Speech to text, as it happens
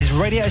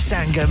Radio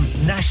Sangam,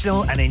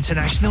 national and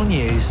international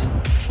news.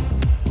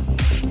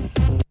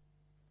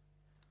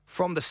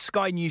 From the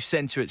Sky News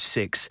Centre at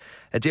 6,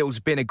 a deal's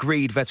been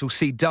agreed that will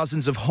see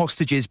dozens of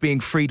hostages being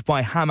freed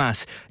by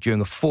Hamas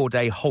during a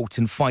 4-day halt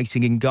in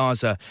fighting in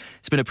Gaza.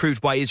 It's been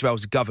approved by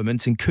Israel's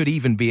government and could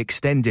even be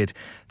extended.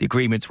 The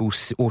agreement will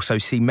also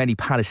see many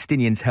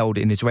Palestinians held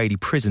in Israeli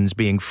prisons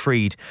being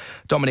freed.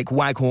 Dominic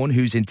Waghorn,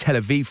 who's in Tel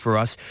Aviv for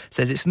us,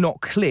 says it's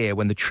not clear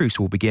when the truce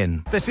will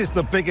begin. This is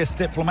the biggest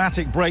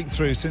diplomatic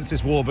breakthrough since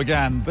this war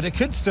began, but it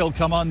could still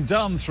come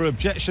undone through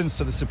objections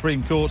to the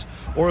Supreme Court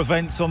or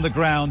events on the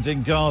ground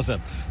in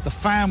Gaza. The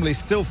family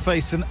still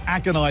face an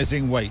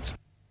agonising wait.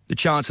 The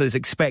Chancellor is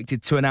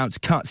expected to announce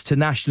cuts to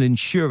national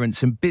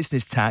insurance and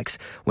business tax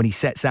when he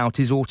sets out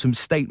his autumn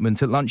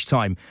statement at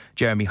lunchtime.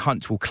 Jeremy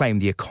Hunt will claim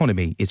the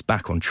economy is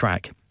back on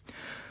track.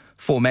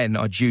 4 men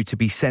are due to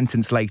be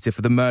sentenced later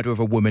for the murder of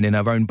a woman in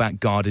her own back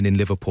garden in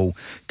Liverpool.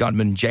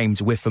 Gunman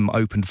James Whipham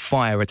opened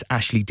fire at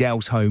Ashley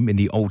Dale's home in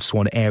the Old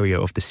Swan area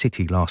of the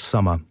city last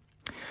summer.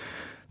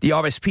 The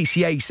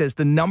RSPCA says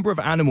the number of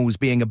animals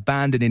being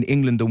abandoned in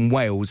England and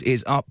Wales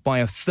is up by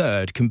a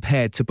third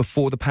compared to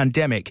before the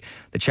pandemic.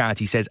 The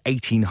charity says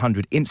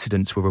 1,800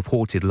 incidents were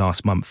reported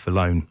last month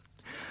alone.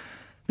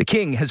 The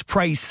King has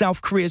praised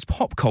South Korea's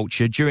pop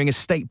culture during a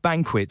state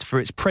banquet for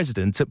its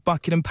president at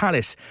Buckingham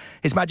Palace.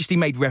 His Majesty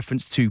made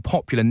reference to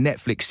popular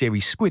Netflix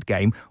series Squid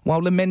Game while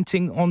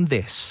lamenting on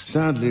this.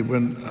 Sadly,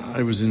 when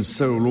I was in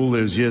Seoul all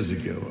those years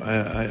ago,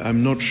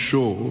 I'm not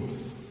sure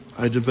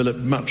I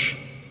developed much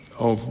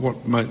of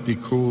what might be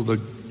called the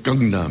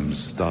Gangnam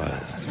Style.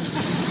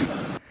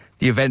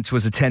 The event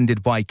was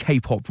attended by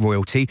K-pop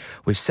royalty,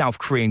 with South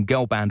Korean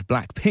girl band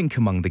Blackpink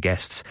among the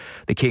guests.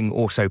 The King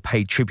also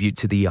paid tribute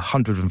to the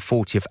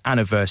 140th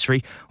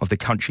anniversary of the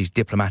country's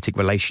diplomatic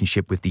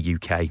relationship with the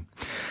UK.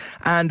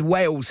 And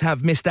Wales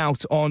have missed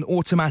out on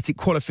automatic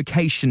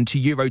qualification to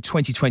Euro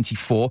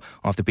 2024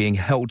 after being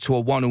held to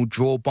a 1-1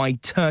 draw by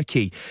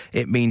Turkey.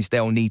 It means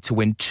they'll need to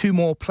win 2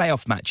 more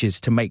playoff matches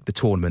to make the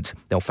tournament.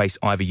 They'll face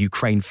either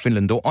Ukraine,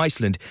 Finland or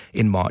Iceland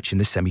in March in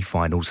the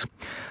semi-finals.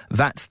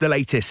 That's the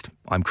latest.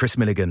 I'm Chris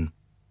Milligan.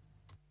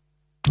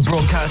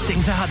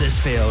 Broadcasting to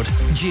Huddersfield,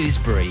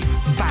 Dewsbury,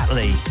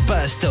 Batley,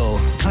 Birstall,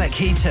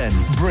 Cleckheaton,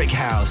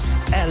 Brickhouse,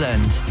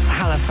 Elland,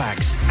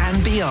 Halifax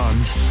and beyond.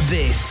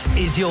 This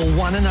is your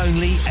one and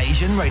only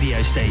Asian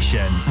radio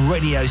station.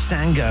 Radio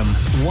Sangam,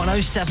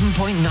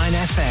 107.9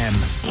 FM.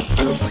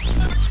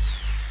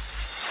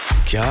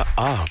 क्या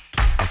आप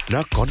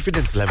अपना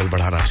confidence level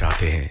बढ़ाना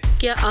चाहते हैं?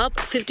 क्या आप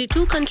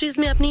 52 countries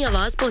में अपनी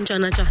आवाज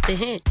पहुंचाना चाहते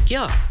हैं?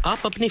 क्या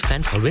आप अपनी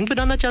फैन फॉलोइंग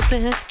बढ़ाना चाहते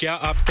हैं? क्या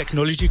आप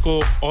टेक्नोलॉजी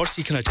को और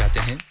सीखना चाहते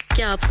हैं?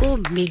 क्या आपको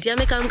मीडिया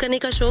में काम करने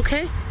का शौक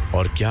है?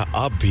 और क्या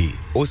आप भी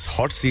उस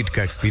हॉट सीट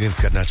का एक्सपीरियंस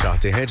करना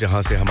चाहते हैं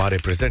जहां से हमारे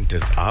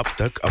प्रेजेंटर्स आप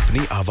तक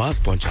अपनी आवाज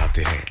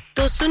पहुंचाते हैं?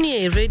 तो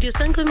सुनिए, Radio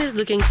Sangam is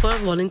looking for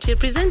volunteer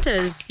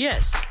presenters.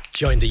 Yes.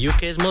 Join the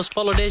UK's most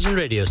followed Asian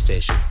radio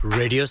station,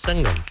 Radio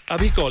Sangam.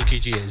 Abhi call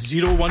kijiye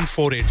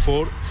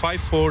 01484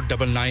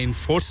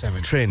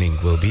 549947. Training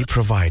will be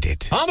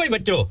provided. हाँ भाई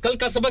बच्चों, कल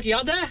का सबक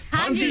याद है?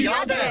 हाँ जी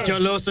याद है.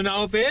 चलो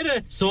सुनाओ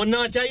फिर.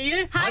 सोना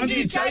चाहिए? हाँ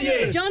जी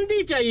चाहिए.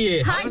 चांदी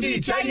चाहिए? हाँ जी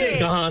चाहिए.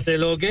 कहाँ से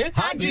लोगे?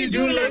 हाँ जी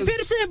जूलर्स.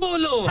 फिर से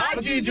बोलो. हाँ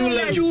जी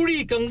जूलर्स.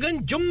 चूड़ी, कंगन,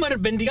 झुमर,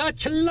 बिंदिया,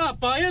 छल्ला,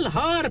 पायल,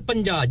 हार,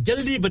 पंजा.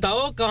 जल्दी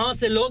बताओ कहाँ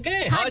से लोगे?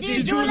 हाँ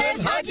जी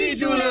जूलर्स. हाँ जी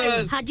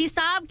जूलर्स. हाजी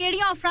साहब केड़ी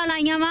ऑफर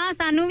लाईया वा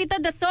सानू भी तो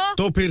दसो.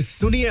 तो फिर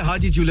सुनिए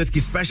हाजी जूलर्स की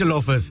स्पेशल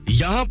ऑफर्स.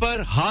 यहाँ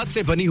पर हाथ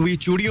से बनी हुई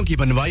चूड़ियों की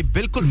बनवाई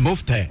बिल्कुल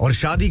मुफ्त है और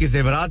शादी के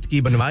ज़ेवरात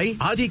की बनवाई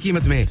आधी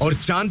कीमत में और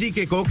चांदी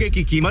के कोके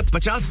की कीमत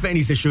 50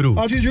 पैसे से शुरू.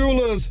 Haji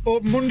Jewellers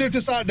open Monday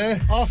to Saturday,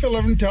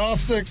 11:30 to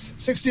 6:30,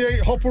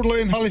 68 Hopwood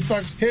Lane,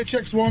 Halifax,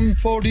 HX1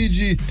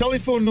 4DG.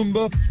 Telephone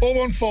number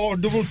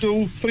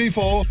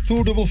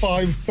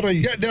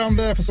 01422342553. Get down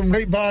there for some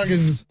great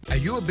bargains. Are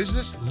you a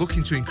business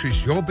looking to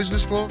increase your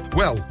business flow?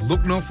 Well,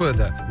 look no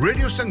further.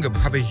 Radio Sangam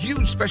have a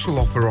huge special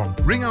offer on.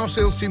 Ring our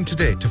sales team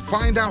today to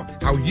find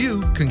out how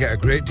you can get a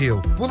great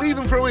deal. We'll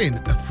even throw in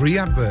a free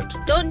advert.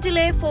 Don't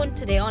delay, phone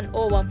today on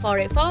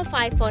 01484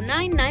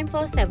 549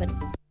 947.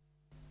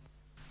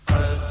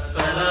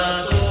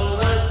 As-salatu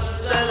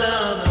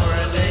was-salamu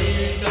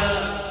alayka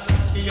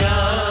ya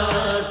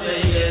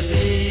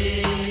sayyidi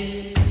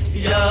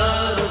ya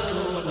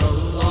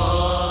Rasulullah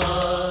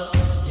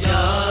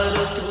ya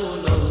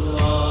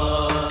Rasulullah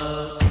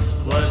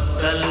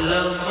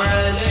was-salamu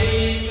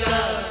alayka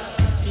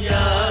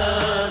ya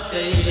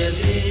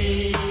sayyidi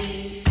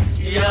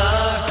ya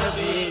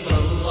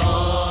Habiballah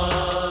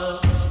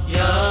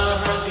ya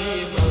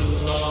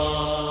Habiballah.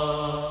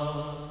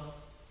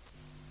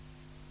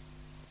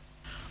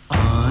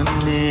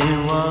 आने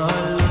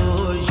वालों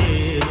ये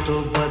तो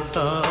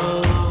बताओ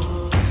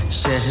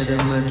शहर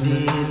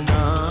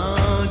Medina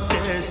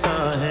कैसा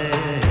है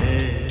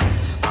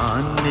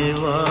आने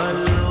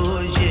वालों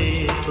ये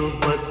तो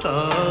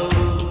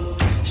बताओ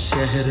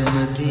शहर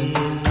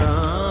मदीना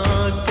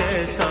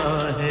कैसा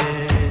है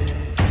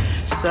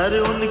सर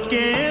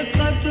उनके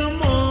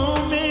कदमों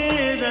में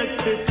रख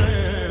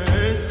कर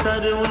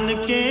सर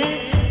उनके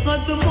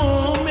कदमों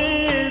में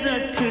रख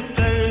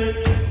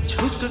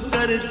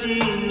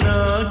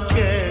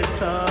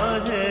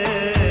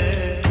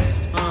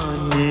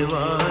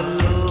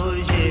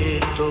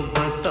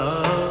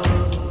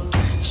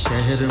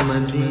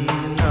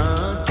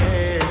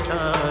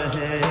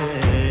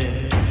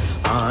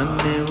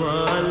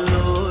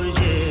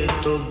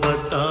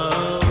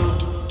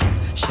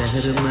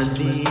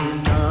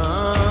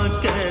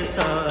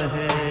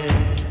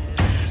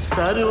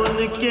सर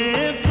उनके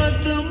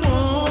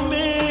कदमों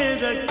में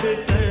रख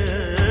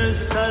कर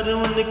सर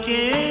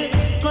उनके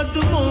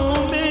कदमों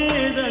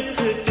में रख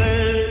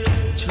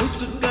कर झुक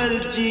कर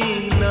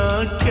जीना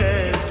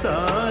कैसा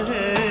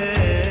है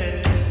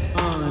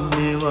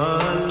आने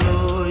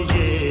वालों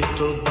ये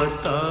तो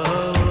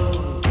बताओ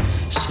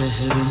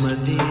शहर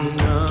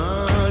मदीना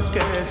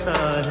कैसा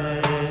है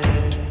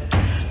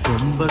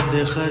गुंबद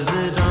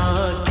खजरा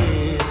के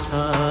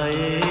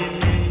साए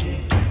में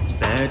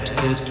बैठ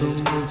के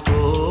तुमको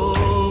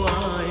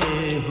आए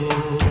हो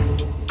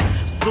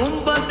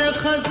गुंबद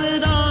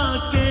खजरा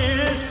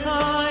के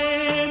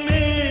साए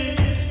में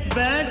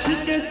बैठ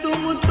के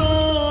तुम तो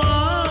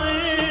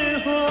आए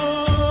हो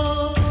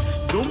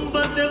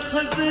गुंबद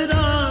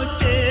खजरा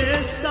के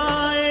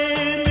साए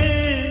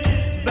में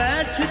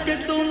बैठ के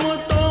तुम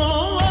तो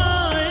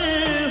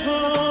आए हो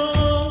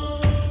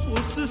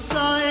उस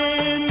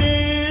साए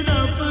में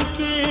रब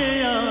के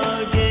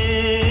आगे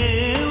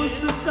उस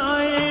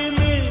साए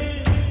में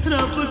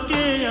रब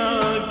के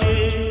आगे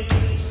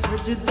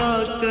सजदा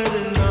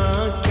करना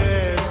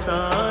कैसा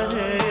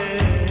है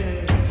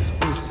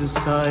उस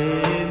साए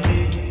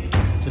में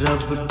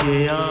रब के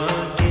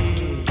आगे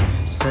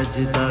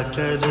सजदा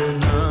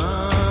करना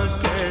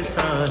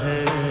कैसा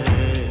है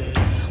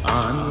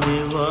आने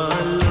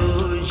वालों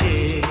ये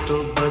तो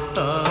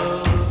बताओ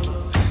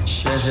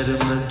शहर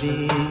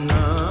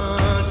मदीना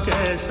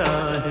कैसा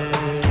है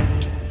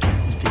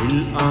दिल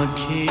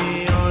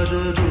आँखें और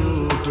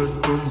रूह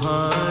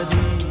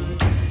तुम्हारी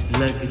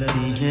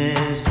लगती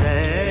हैं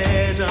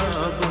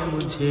सैराब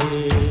मुझे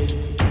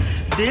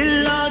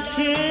दिल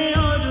आँखें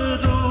और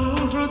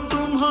रूह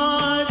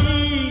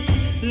तुम्हारी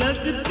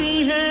लगती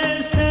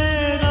हैं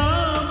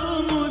सैराब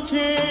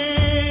मुझे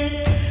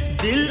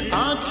दिल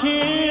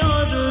आँखें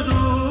और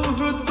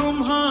रूह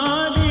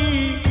तुम्हारी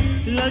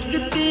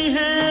लगती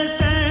हैं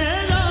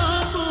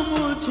सैराब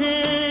मुझे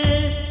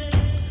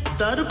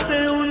दर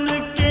पे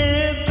उनके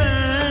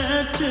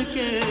बैठ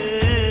के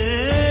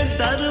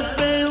दर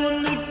पे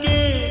उनके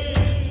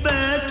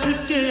बैठ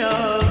के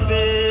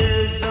आवे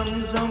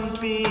ज़मज़म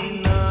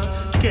पीना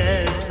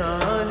कैसा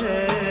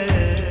है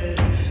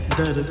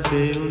दर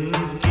पे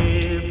उनके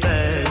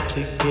बैठ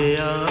के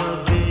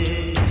आवे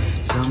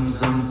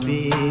ज़मज़म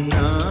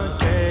पीना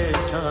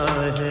कैसा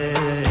है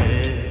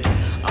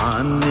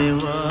आने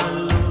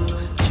वालों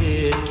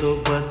ये तो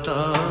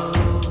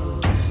बताओ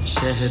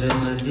शहर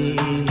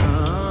मदीना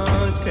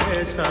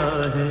कैसा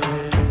है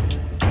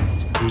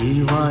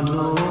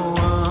दीवानों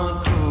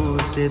आँखों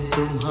से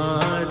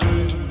तुम्हारी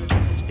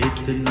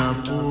इतना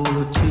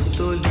पूछ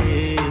तो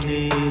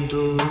लेने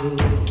दो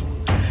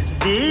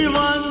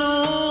दीवानों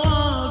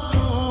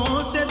आँखों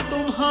से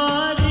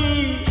तुम्हारी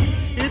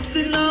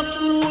इतना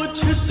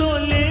पूछ तो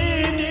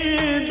लेने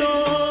दो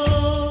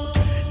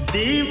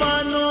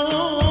दीवानों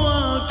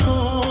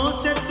आँखों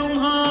से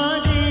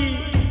तुम्हारी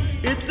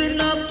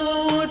इतना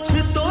पूछ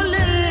तो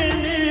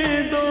लेने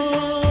दो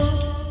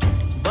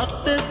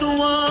वक्त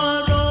दुआ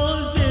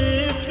रोज़े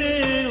पे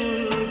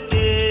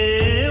उनके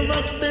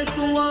वक्त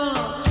दुआ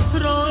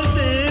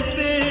रोज़े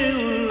पे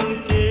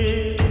उनके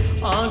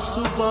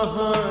आंसू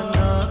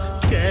बहाना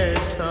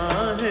कैसा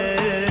है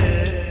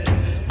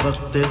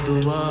वक्त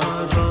दुआ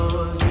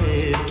रोज़े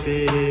पे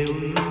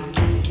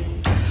उनके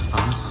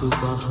आंसू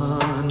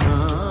बहाना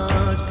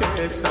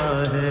कैसा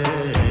है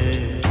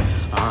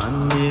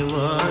आने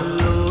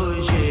वालों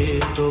ये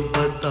तो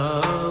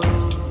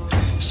बताओ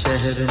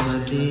शहर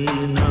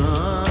मदीना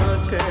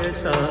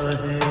कैसा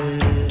है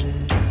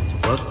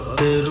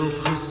वक्त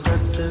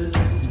रुखसत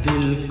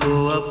दिल को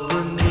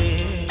अपने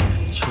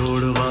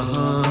छोड़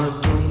वहाँ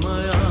तुम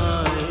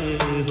आए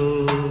हो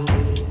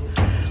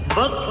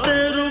वक्त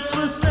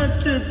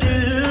रुखसत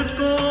दिल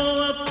को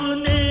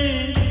अपने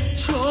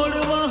छोड़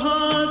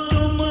वहाँ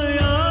तुम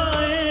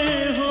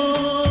आए हो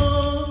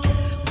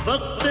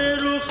वक्त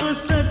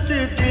रुखसत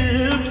दिल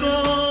को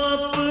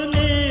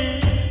अपने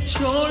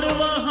छोड़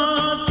वहाँ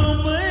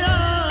तुम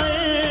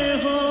आए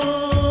हो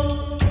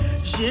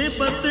ये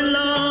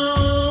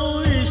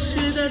बतलाओ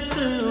इशरत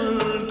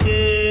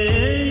उनके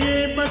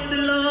ये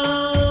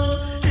बतलाओ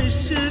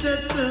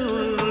इशरत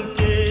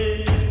उनके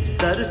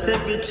दर से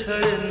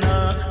बिछड़ना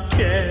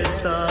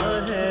कैसा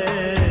है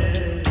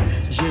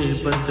ये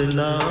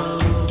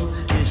बतलाओ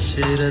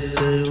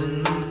इशरत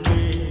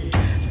उनके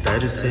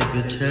दर से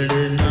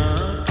बिछड़ना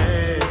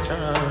कैसा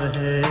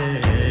है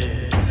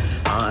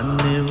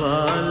आने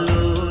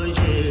वालों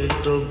ये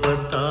तो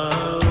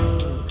बताओ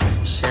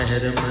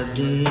शहर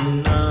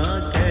मदीना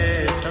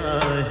कैसा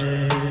है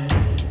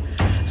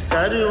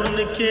सर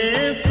उनके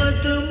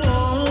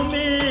कदमों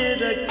में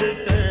रख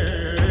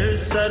कर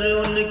सर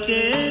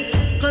उनके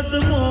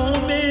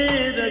कदमों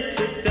में रख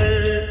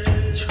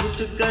कर झुक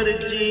कर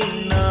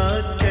जीना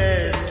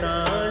कैसा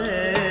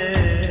है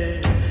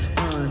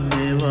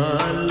आने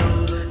वालों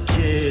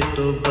ये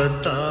तो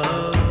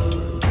बताओ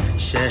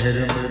शहर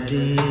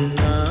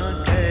मदीना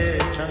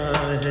कैसा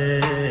है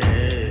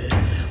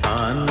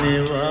आने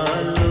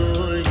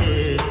वालों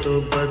ये तो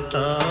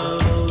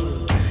बताओ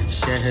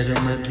शहर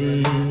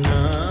मदीना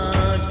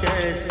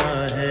कैसा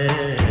है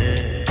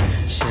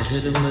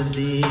शहर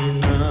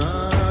मदीना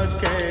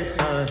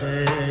कैसा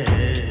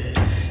है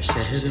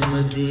शहर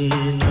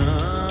मदीना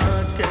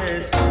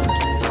कैसा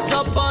है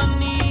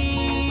ज़बानी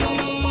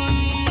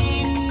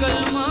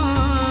कलमा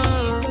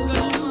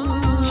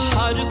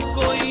हर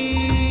कोई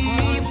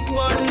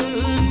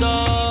पढ़दा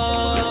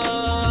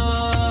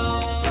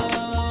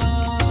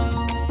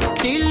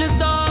दिल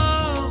दा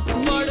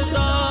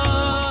पढ़दा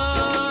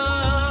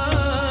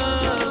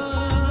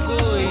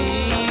कोई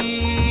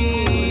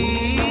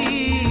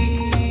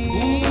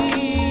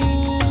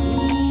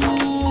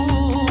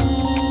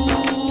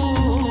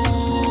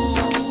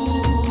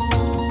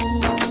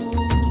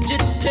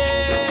जिथे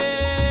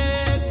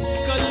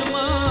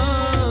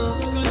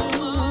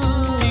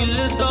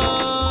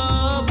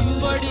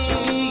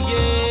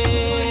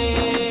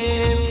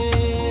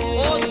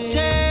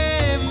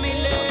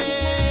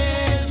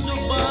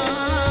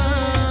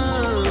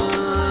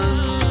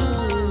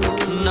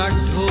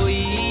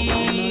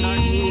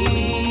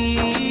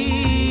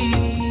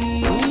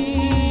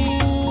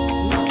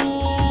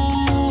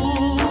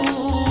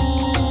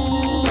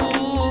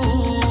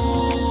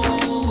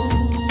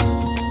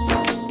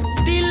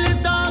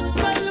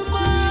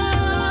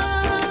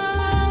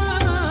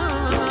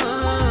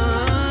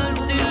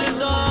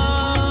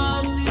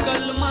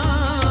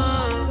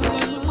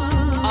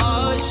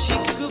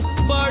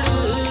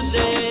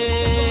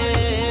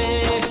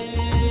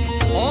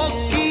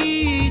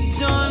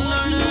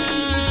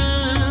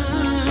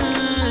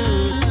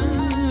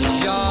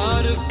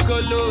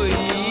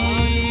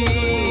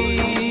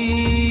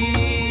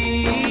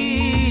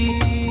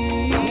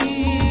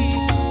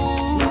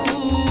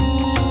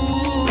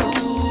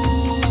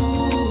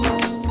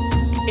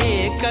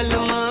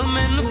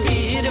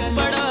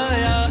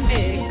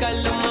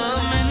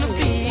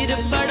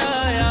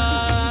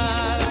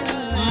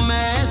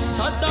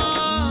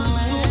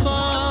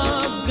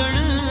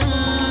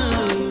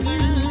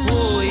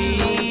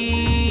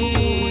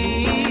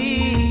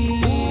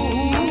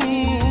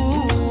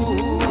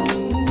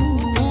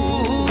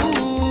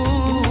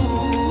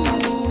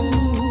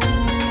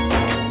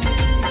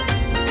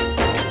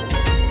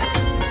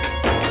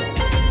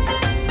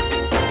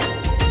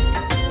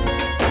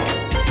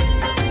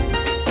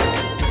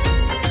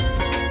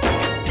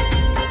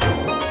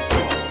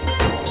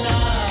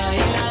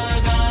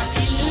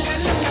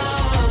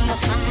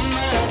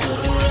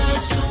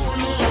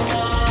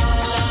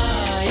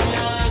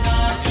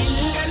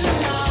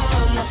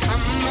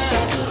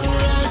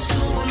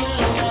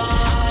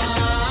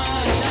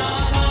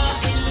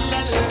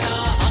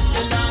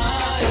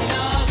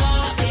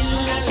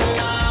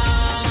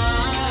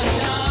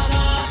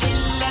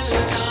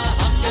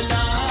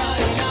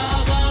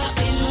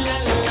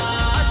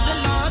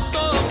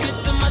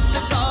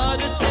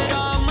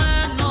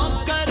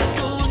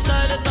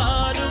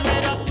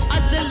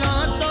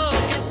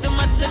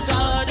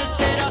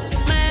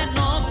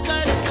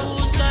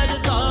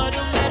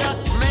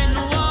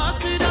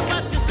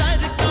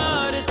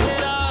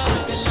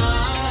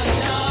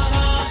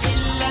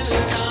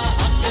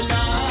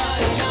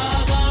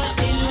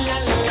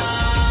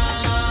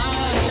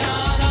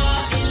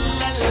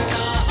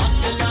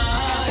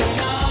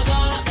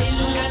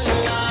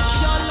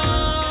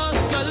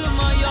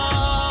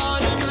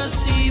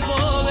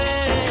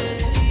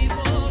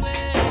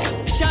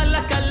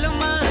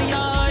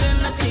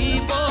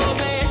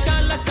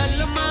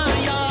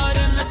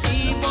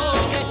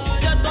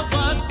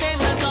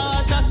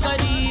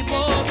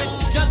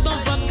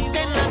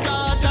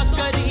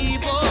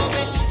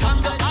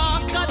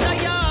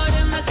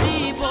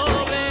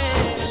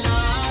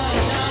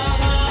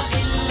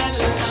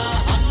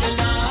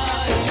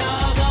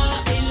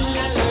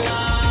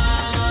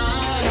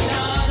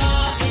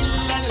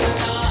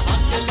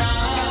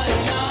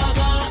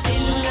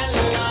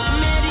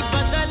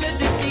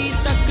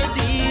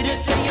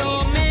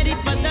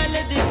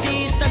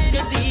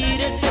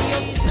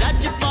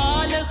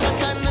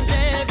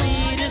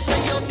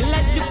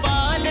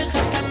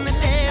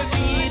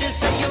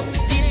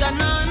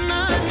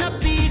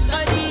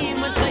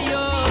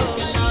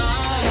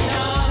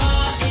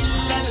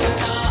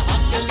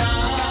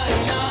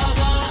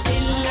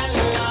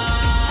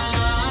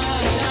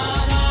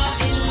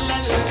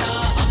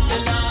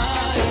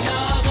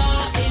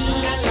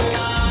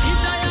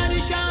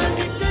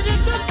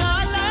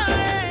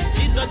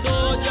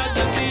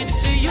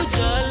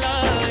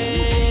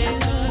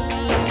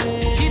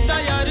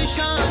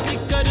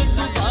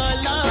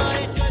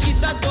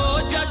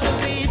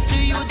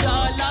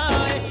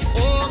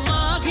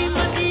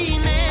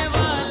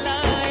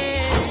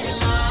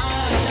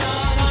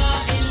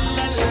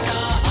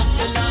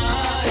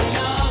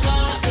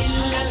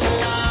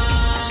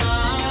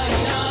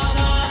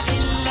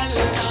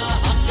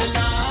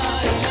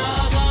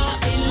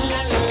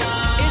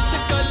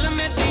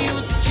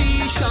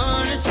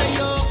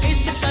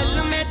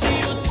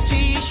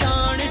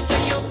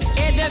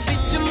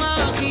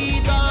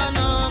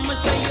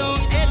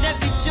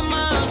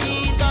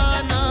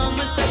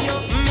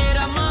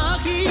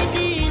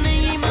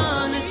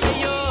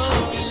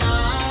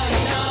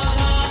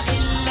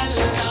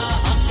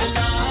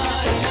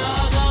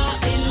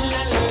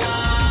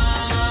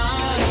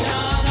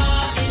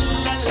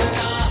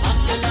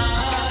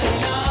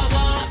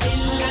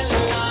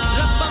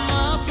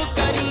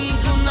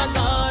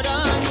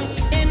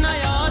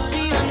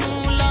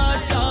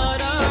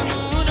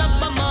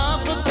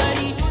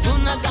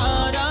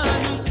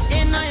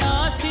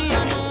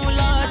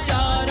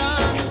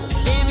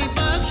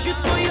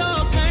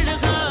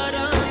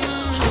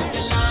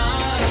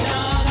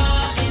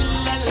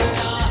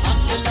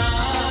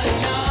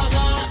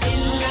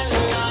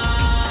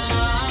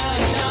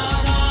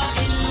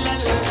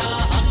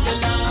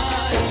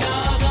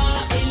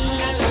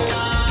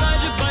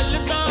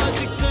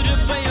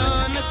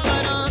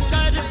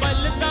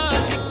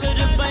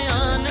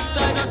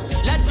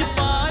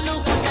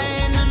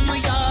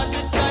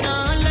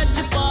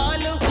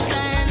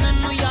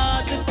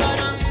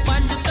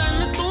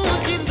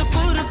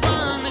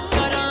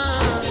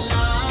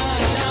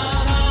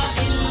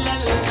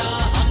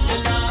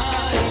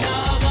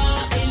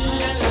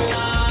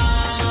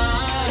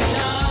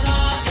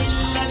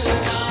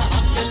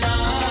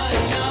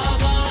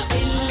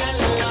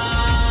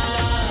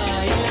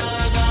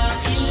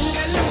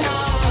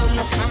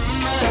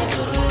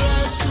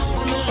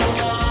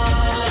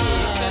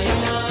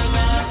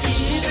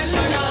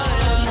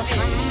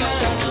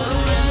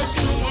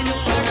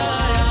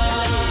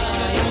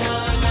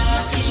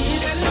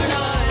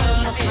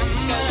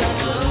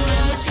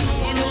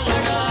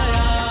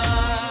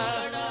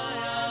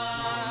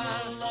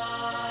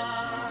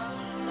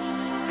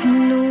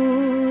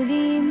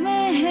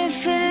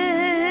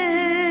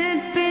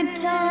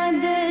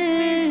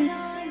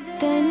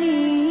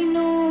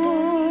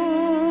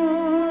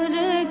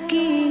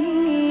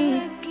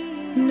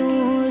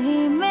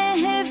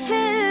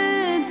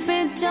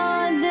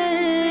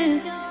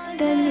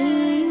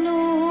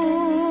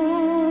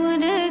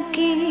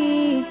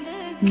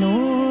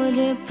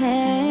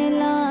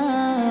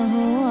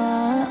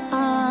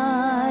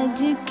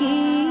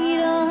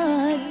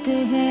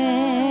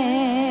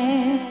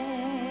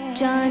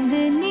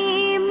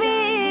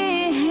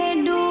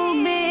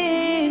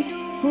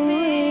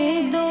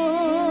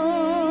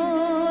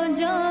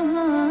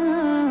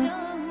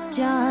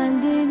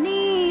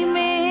चांदनी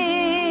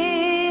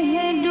में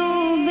है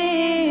डूबे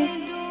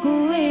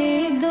हुए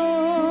दो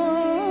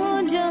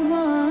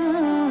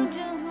जहां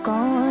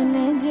कौन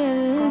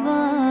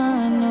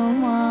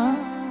जलवानुमा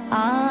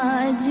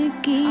आज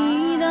की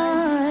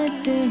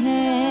रात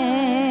है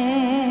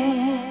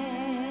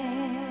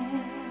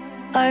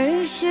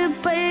अर्श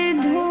पर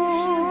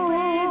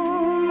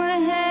धूम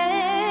है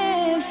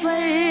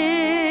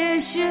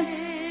फर्श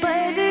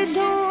पर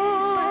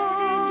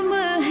धूम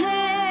है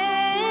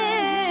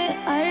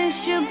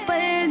अर्श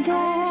पर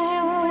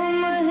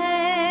धूम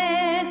है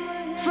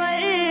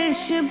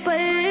फर्श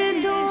पर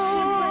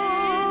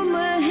धूम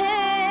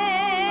है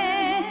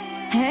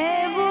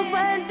वो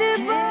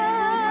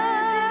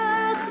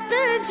बदबख्त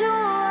जो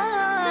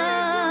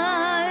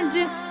आज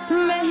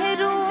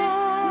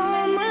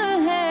महरूम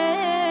है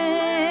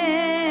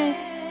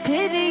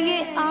फिर ये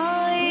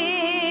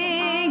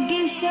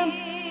आएगी शब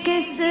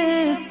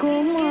किसको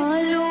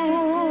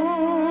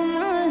मालूम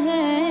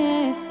है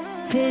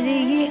फिर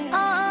ये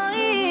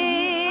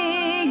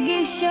आएगी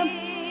शब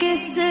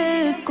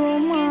किसको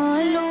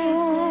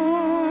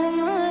मालूम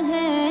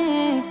है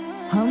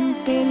हम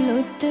पे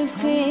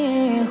लुत्फ़े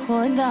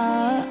खुदा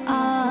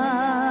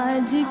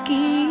आज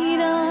की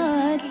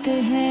रात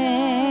है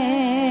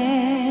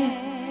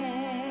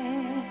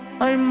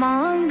और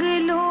मांग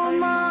लो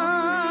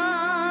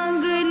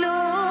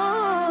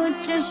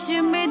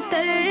चश्मे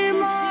तर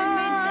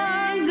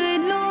मांग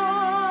लो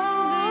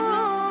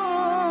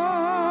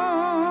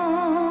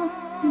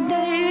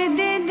दर्द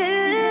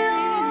दिल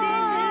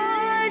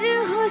और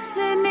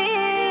हुस्ने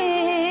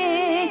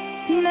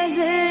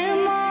नजर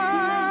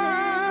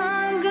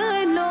मांग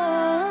लो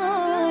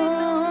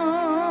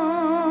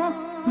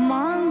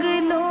मांग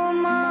लो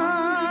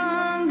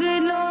मांग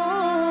लो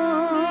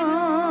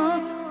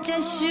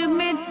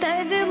चश्मे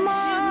तर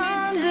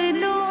मांग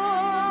लो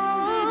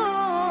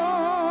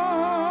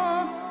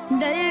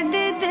दर्द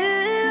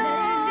दिल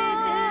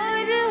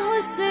और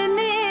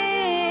हुस्ने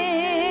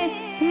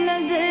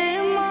नजर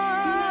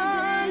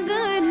मांग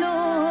लो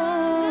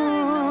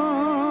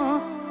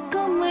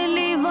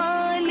कमली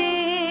वाले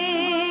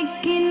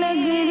की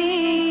नगरी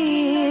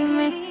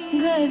में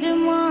घर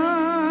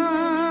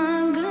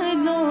मांग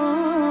लो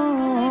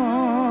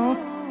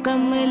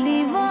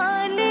कमली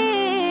वाले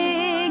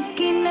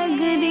की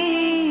नगरी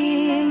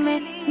में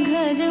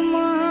घर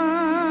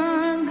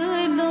मांग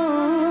लो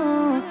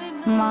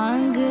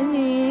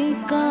मांगने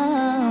का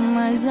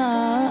मजा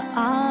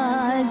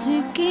आज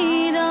की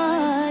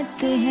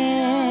रात है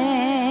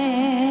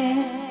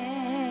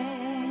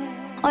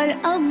और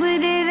अब्र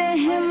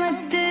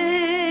रहमत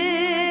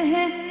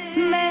है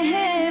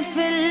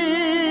महफिल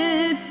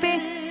पे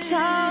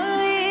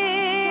छाए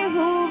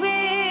हुए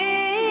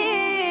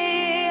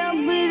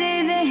अब्र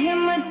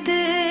रहमत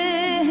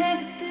है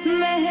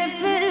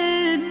महफिल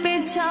पे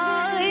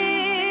छाए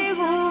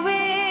हुए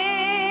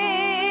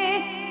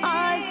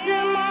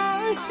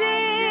आसमां से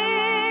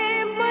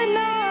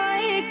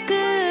मलाइक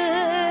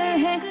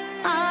है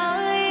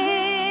आए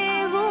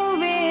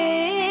हुए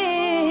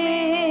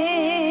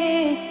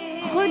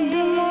खुद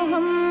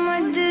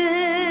मोहम्मद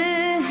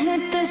है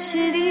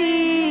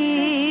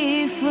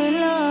तशरीफ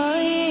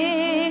लाए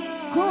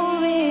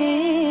हुए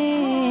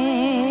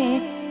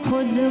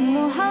खुद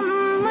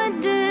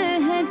मोहम्मद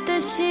है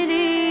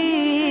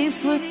तशरीफ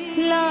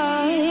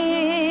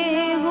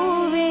लाए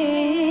हुए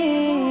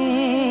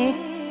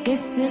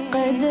किस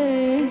कदर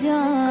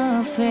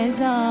जां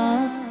फ़िज़ा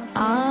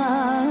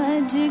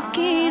आज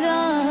की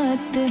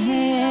रात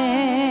है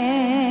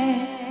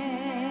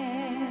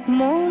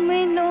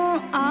मोमिनो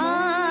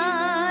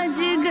आज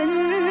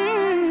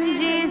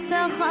गंजे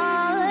सखा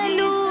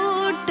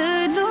लूट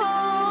लो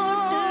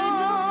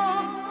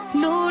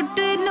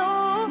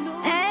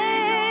ऐ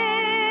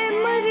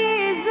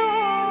मरीजों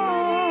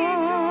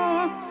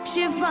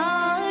शिफा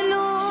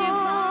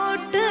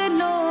लूट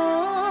लो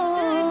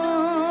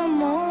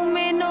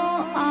मोमिनो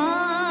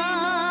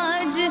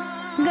आज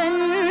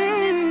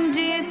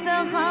गंजे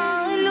सखा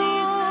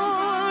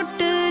लूट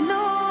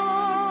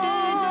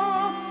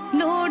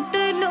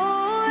लो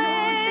ऐ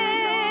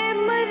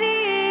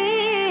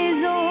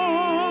मरीजों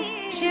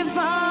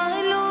शिफा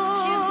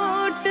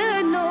लूट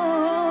लो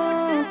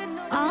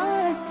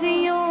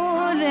आसियों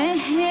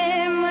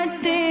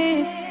रहमते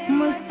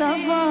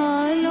मुस्तफा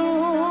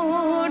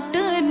लूट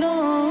लो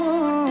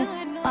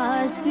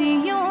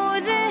आसियों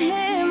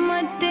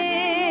रहमते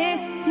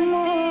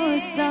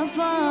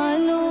मुस्तफा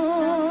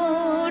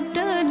लूट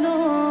लो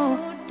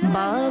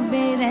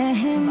बाबे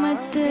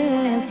रहमत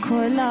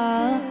खुला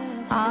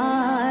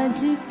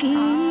आज की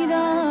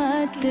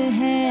रात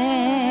है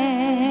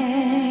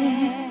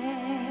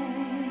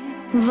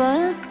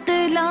वक्त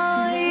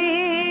लाए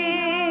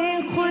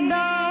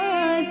खुदा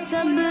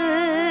सब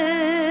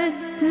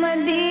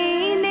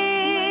मदीने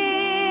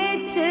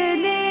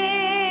चले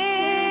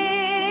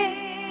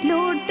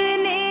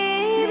लूटने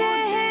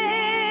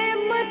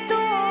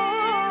रहमतों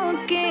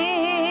के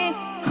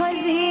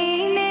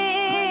खजीने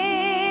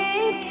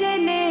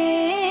चले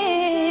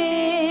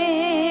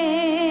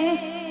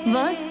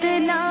वक्त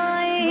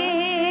लाए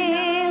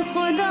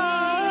खुदा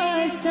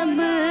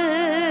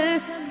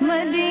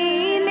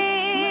मदीने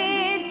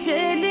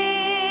चले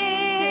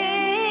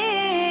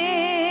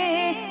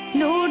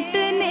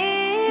लूटने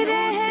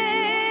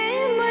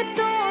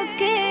रहमतों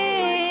के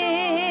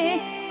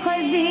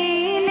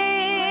खजीने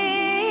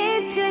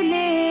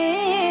चले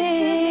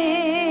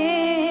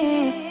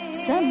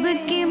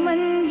सबकी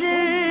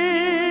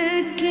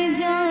मंजिल की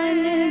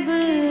जानिब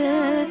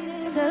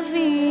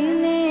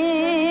सफीने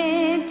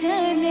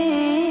चले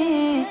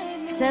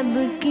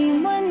सबकी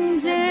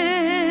मंजिल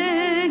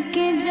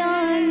की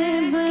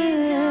जानिब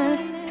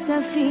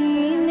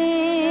सफीने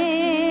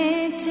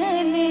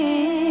चले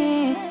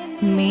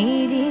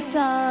मेरी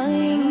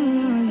साईं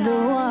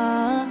दुआ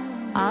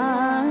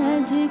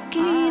आज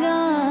की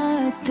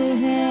रात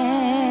है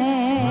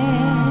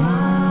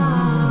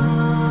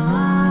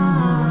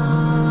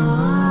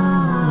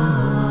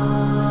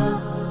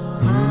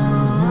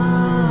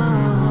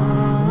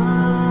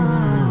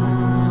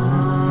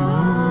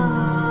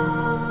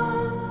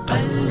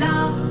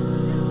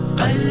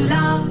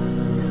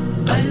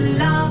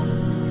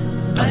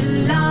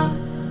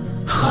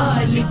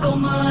खालिक ओ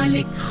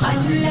मालिक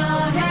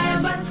अल्लाह है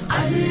बस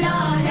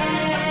अल्लाह है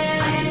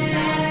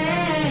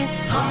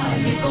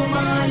खालिक ओ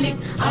मालिक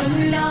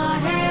अल्लाह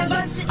है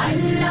बस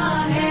अल्लाह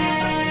है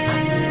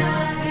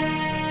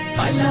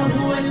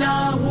अल्लाहु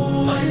अल्लाहु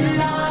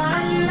अल्लाह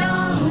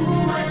अल्लाहु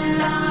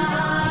अल्लाह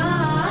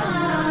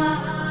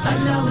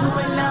अल्लाहु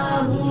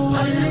अल्लाहु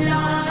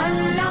अल्लाह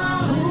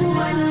अल्लाहु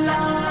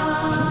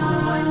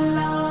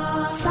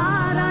अल्लाह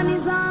सारा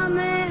निजाम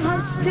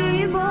हस्ती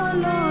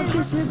बोलो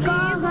किसका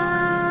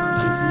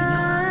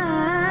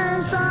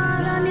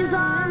सारा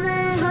निजाम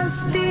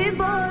हस्ती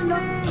बोलो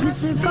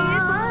किसका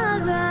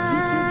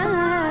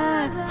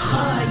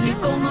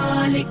खालिक ओ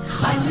मालिक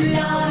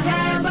अल्लाह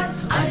है बस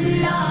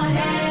अल्लाह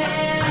है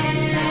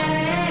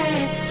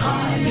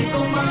खालिक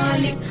ओ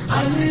मालिक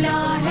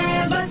अल्लाह है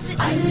बस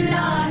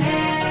अल्लाह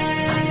है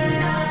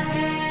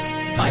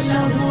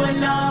अल्लाहु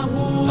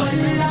अल्लाहु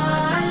अल्लाह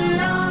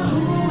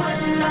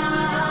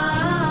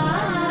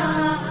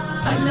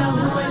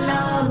अल्लाहु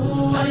अल्लाहु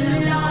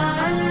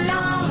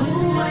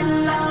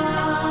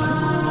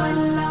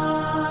अल्लाह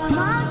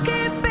माँ के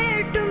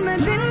पेट में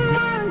बिन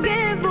मांगे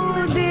वो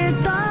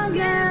देता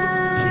गया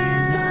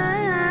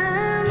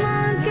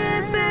माँ के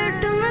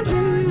पेट में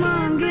बिन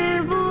मांगे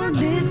वो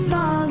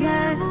देता गया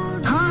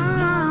हाँ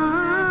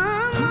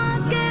माँ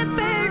के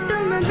पेट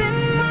में बिन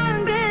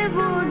मांगे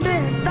वो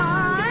देता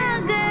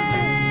गया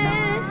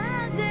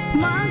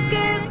माँ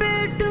के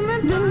पेट में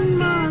बिन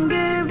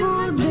मांगे वो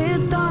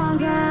देता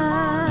गया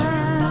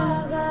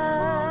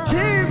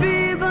फिर भी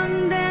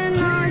बंदे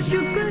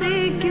नाशुक्री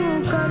क्यों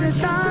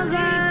करता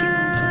गया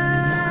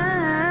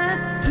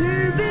फिर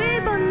भी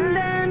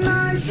बंदे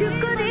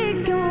नाशुक्री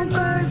क्यों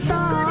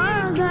करता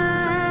गया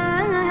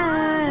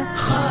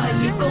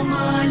खालिक ओ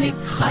मालिक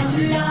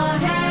अल्लाह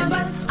है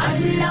बस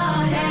अल्लाह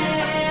है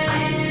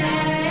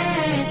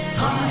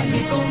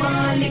खालिक ओ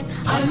मालिक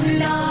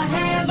अल्लाह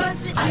है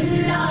बस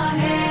अल्लाह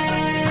है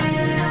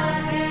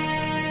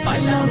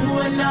अल्लाहु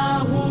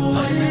अल्लाहु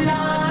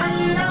अल्लाह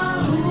अल्लाहु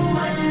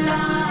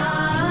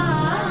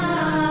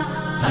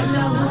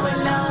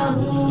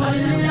अल्लाहु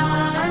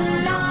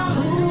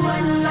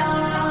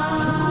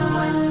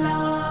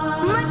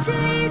अल्लाह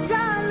मछली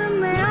जाल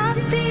में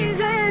आती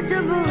है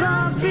जब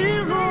गाफिल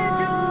हो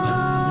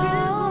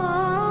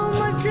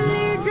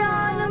मछली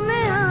जाल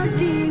में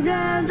आती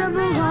है जब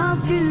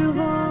गाफिल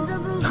हो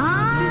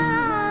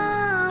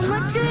हाँ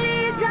मछली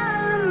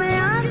जाल में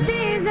आती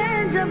है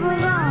जब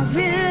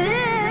गाफिल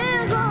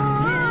हो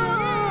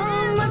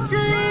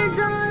मछली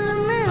जाल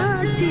में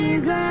आती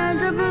है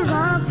जब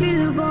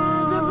गाफिल हो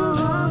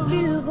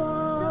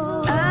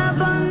ऐ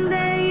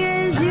बंदे ये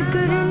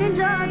जिक्र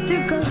निजात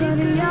का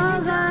जरिया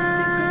है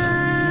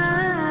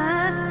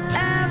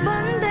ऐ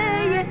बंदे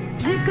ये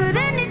जिक्र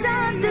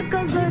निजात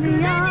का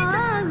जरिया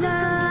है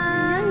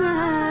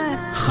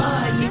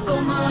खालिक ओ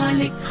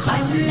मालिक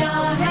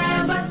अल्लाह है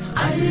बस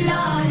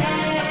अल्लाह है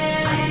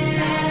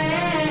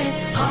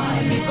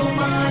खालिक ओ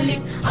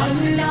मालिक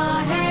अल्लाह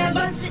है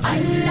बस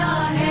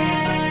अल्लाह है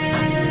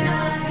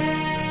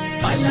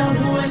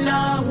अल्लाहु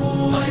अल्लाहु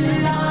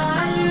अल्लाह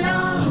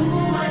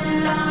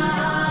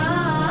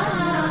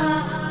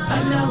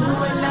अल्लाहु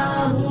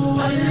अल्लाहु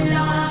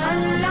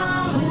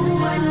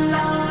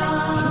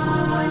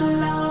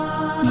अल्लाह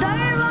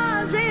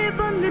दरवाजे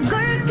बंद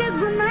करके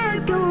गुनाह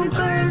क्यों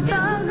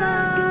करता है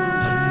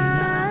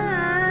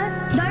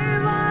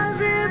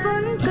दरवाजे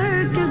बंद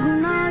करके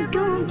गुनाह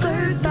क्यों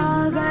करता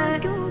है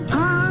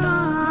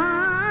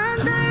हाँ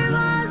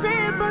दरवाजे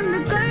बंद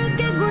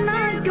करके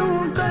गुनाह क्यों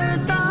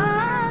करता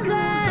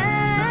है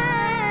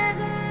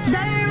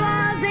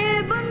दरवाजे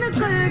बंद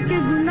करके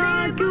गुनाह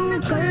क्यों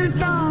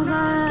करता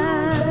है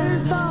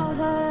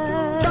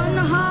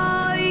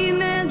तन्हाई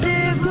में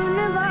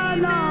देखने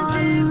वाला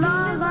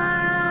अल्लाह है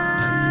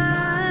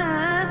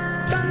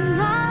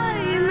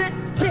तन्हाई में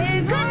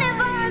देखने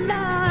वाला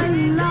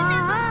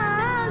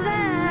अल्लाह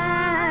है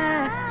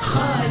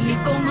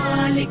खालिक ओ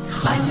मालिक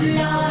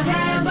अल्लाह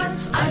है बस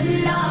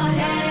अल्लाह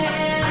है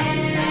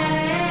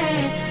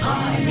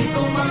खालिक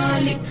ओ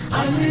मालिक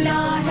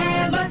अल्लाह है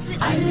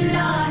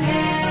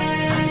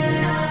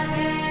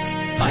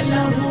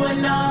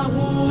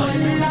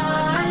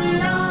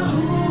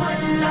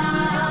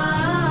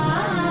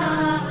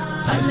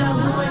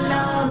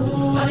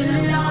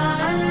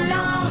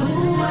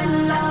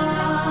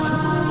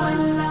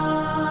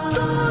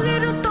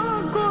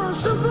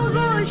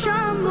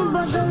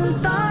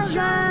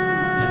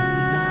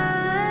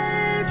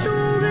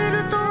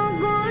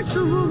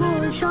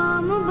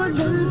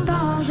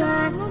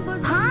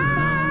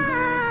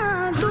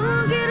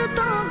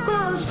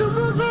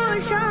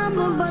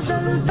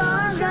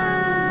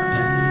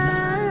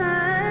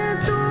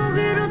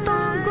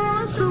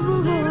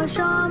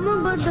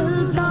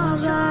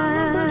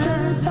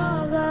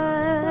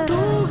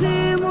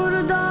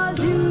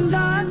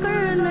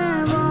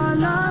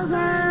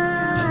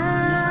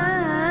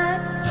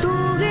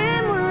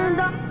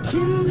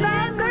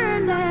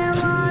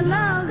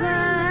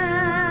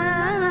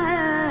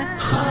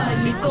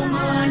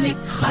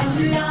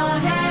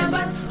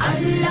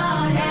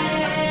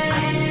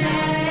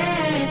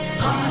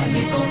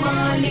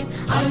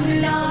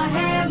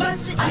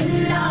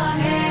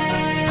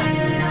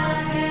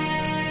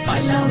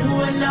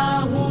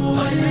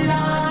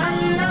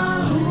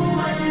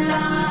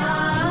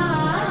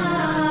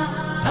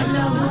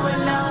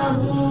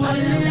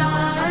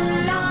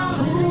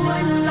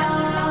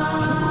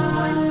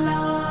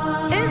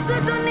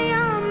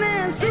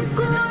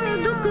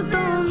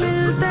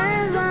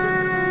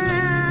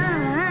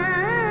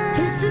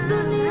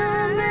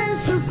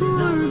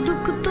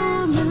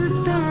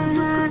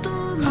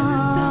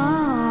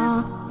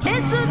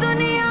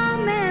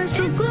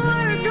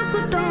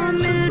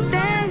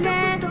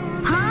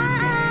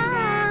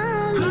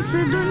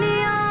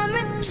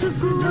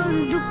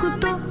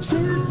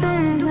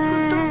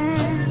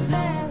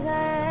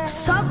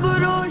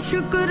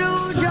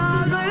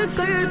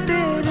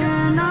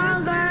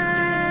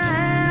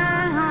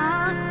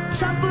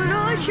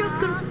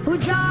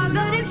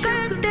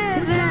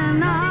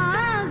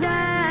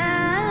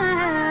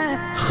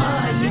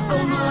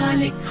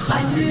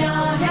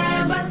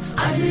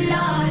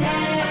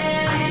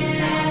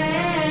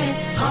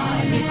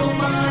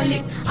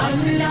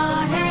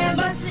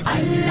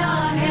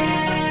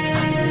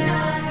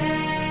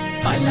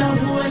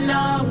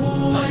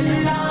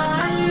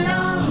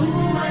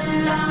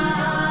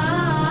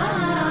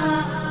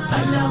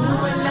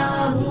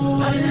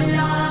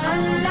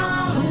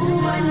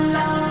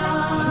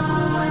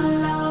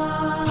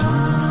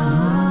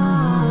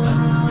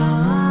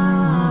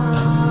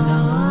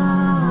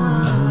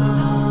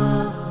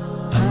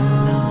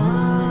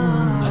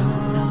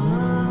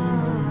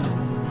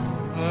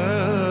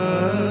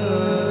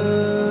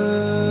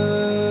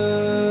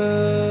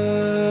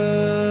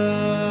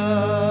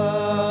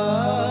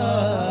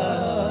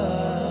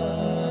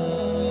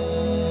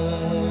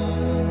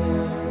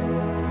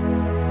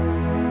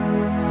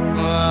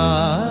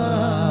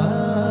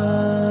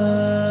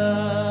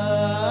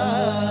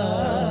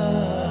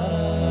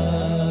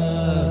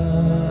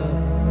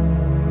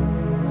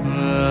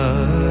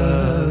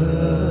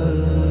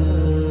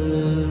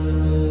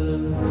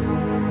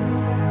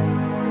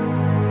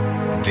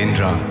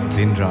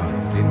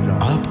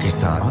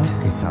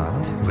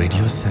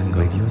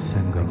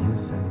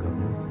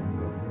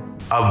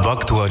اب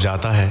وقت ہوا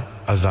جاتا ہے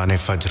اذان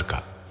فجر کا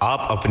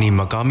آپ اپنی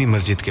مقامی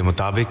مسجد کے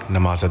مطابق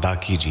نماز ادا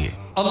کیجئے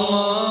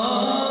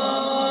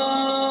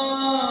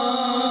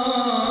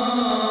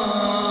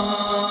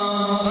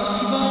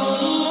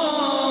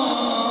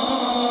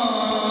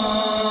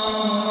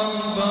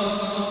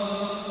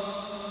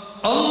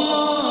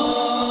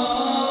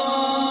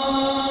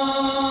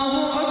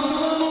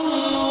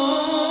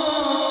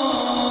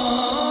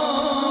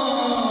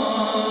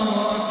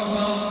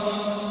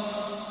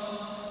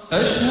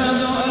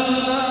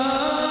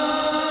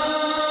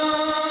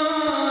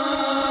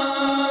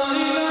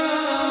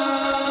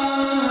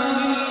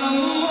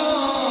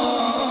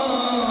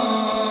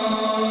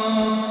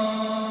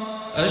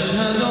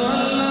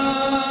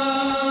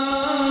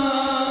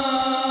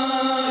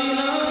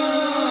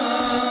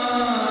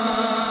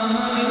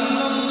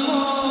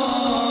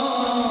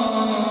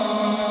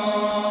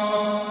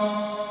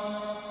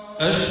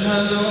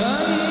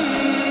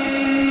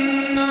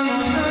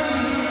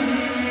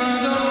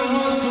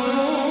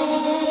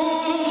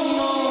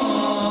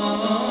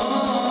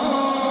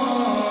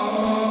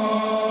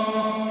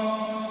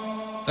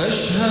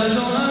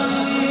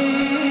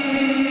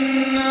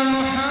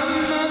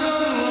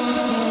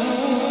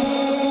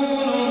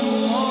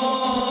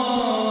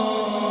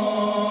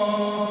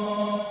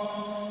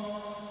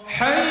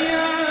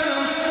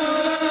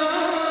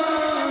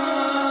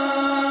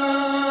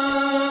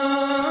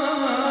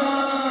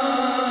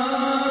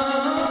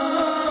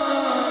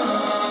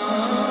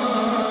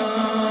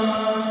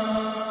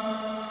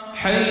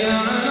حي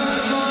على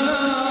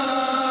الفلاح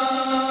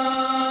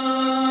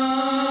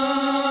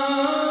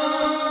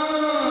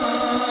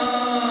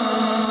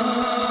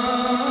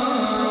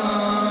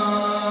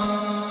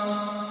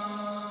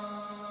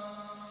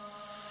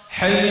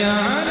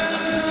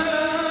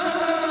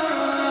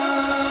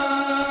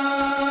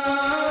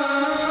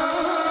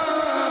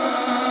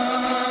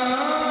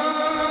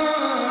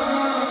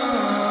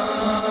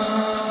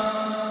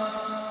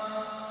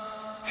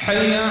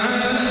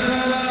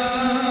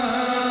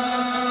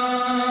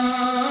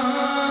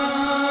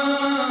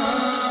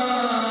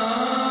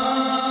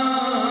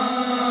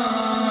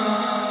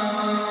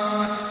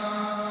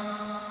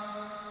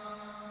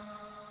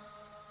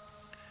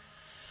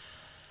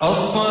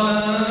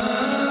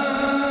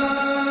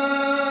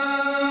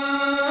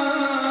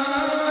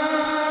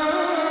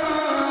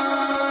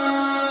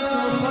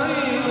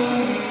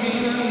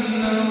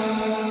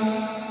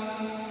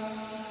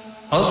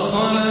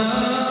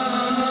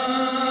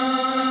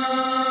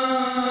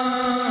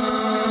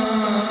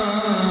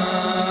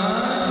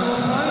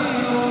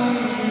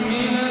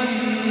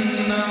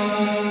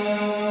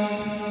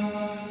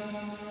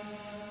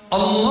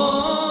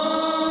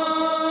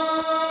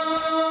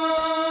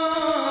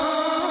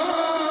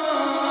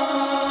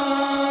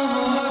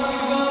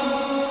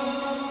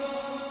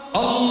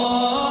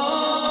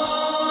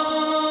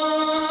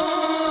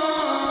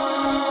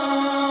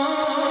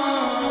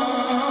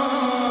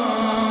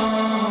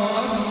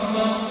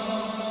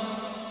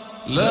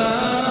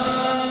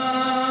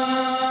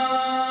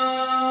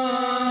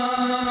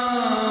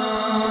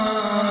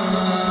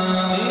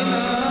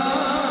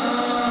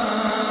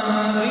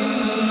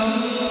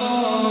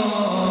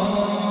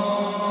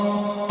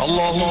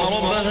اللهم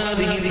رب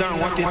هذه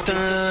الدعوة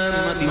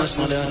التامة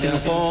والصلاة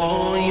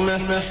القائمة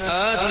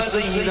آت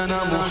سيدنا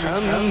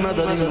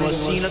محمدا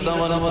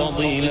الوسيلة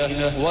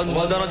والفضيلة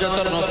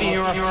والدرجة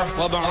الرفيعة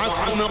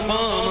وابعثه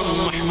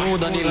مقاما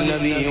محمودا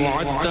الذي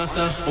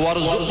وعدته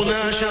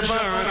وارزقنا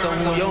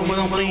شفاعته يوم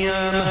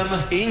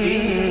القيامة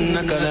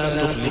إنك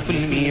لا تخلف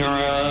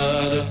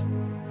الميعاد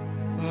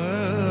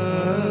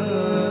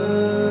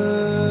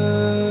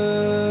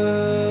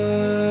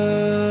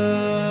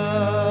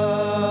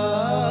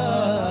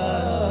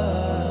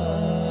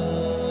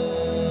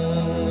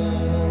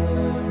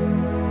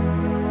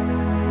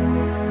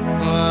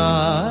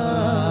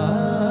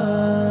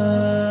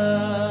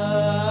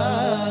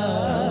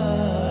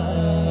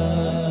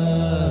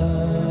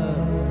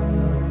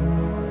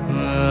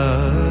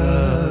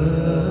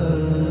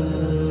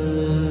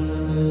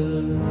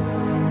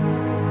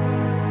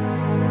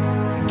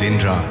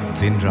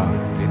दिन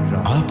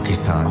रात आपके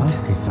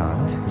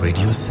साथ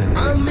रेडियो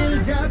संगम मिल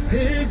जा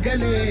फिर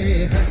गले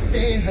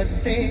हंसते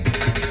हंसते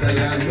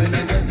सलाम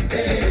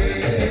नमस्ते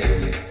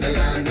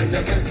सलाम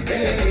नमस्ते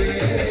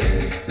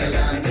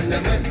सलाम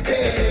नमस्ते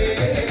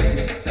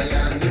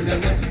सलाम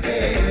नमस्ते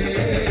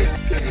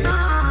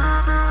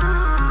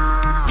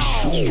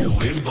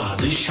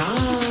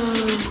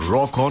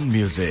Rock On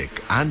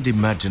Music and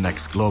Imagine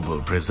X Global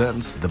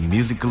presents the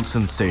musical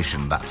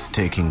sensation that's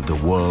taking the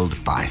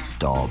world by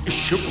storm.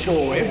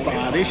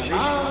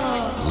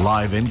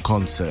 Live in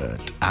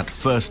concert at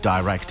First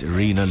Direct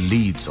Arena,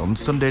 Leeds on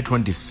Sunday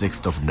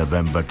 26th of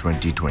November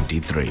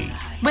 2023.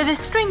 With a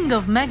string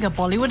of mega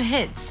Bollywood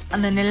hits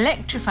and an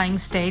electrifying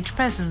stage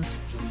presence,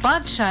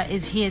 Badshah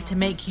is here to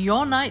make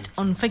your night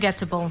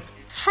unforgettable.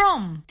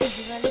 From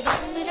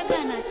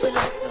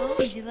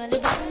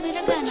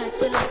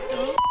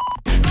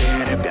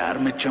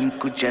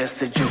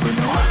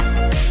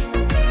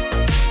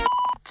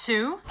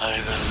to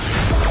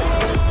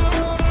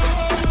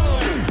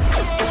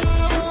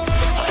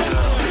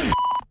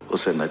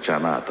उसे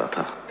नचाना आता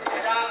था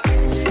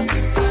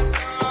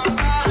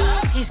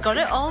He's got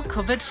it all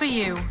covered for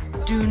you.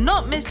 Do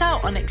not miss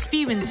out on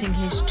experiencing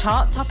his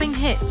chart-topping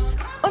hits,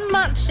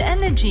 unmatched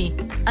energy,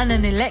 and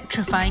an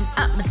electrifying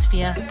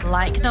atmosphere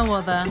like no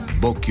other.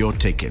 Book your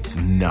tickets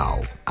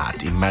now at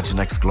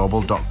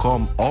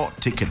imaginexglobal.com or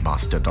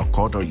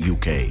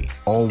ticketmaster.co.uk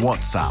or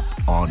WhatsApp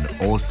on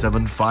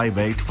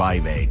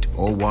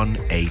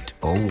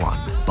 07585801801.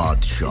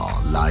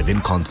 Badshah live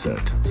in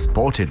concert,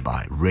 supported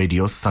by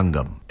Radio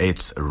Sangam.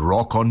 It's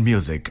Rock On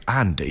Music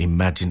and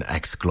Imagine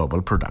X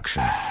Global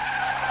production.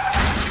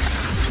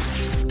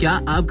 क्या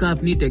आपका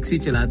अपनी taxi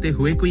चलाते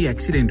हुए कोई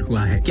accident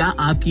हुआ है क्या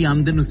आपकी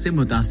आमदन उससे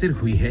मुतासिर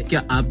हुई है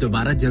क्या आप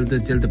दोबारा जल्द से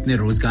जल्द अपने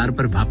रोजगार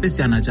पर वापस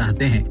जाना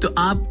चाहते हैं तो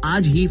आप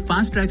आज ही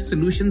फास्ट ट्रैक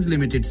सॉल्यूशंस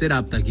लिमिटेड से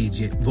राब्ता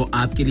कीजिए वो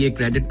आपके लिए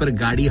क्रेडिट पर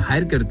गाड़ी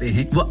हायर करते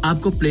हैं वो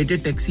आपको प्लेटेड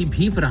टैक्सी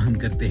भी फराहम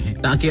करते हैं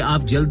ताकि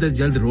आप जल्द से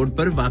जल्द रोड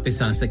पर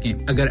वापस आ सकें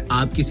अगर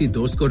आप किसी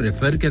दोस्त को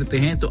रेफर करते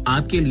हैं तो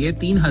आपके लिए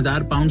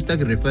 3000 पाउंड तक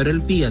रेफरल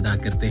फी अदा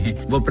करते हैं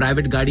वो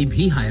प्राइवेट गाड़ी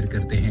भी हायर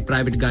करते हैं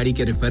प्राइवेट गाड़ी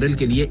के रेफरल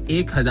के लिए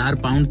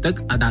 1000 पाउंड तक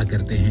अदा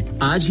करते हैं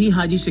आज ही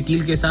हाजी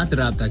शकील के साथ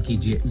राब्ता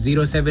कीजिए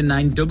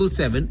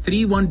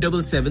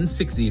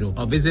 07977317760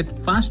 और visit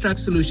fast track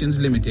solutions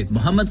limited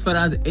Mohammad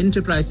Faraz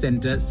enterprise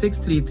centre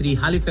 633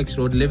 Halifax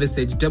road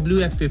Liversedge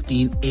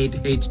WF15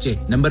 8HJ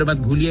number मत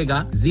भूलिएगा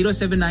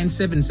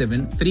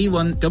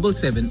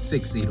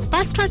 07977317760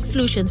 Fast Track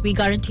Solutions we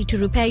guarantee to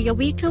repair your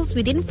vehicles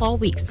within 4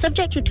 weeks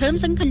subject to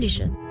terms and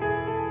conditions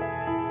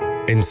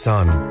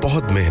इंसान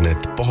बहुत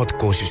मेहनत बहुत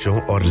कोशिशों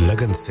और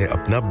लगन से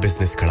अपना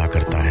बिजनेस खड़ा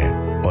करता है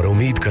और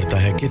उम्मीद करता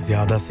है कि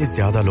ज्यादा से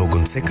ज्यादा लोग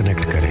उनसे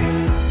कनेक्ट करें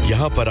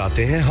यहाँ पर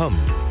आते हैं हम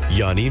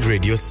यानी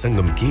रेडियो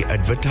संगम की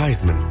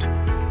एडवर्टाइजमेंट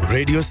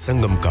रेडियो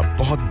संगम का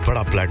बहुत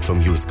बड़ा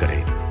प्लेटफॉर्म यूज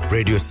करें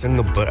रेडियो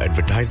संगम पर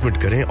एडवर्टाइजमेंट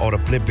करें और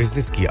अपने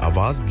बिजनेस की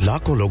आवाज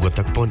लाखों लोगों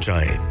तक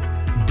पहुंचाएं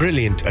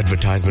Brilliant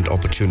advertisement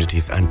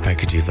opportunities and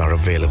packages are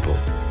available.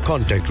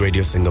 Contact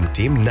Radio Sangam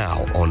team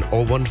now on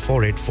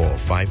 01484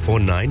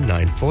 549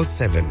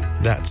 947.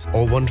 That's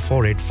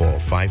 01484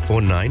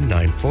 549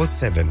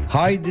 947.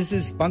 Hi, this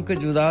is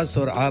Pankaj Udas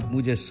और आप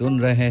मुझे सुन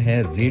रहे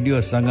हैं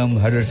रेडियो संगम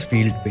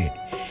हडर्सफील्ड पे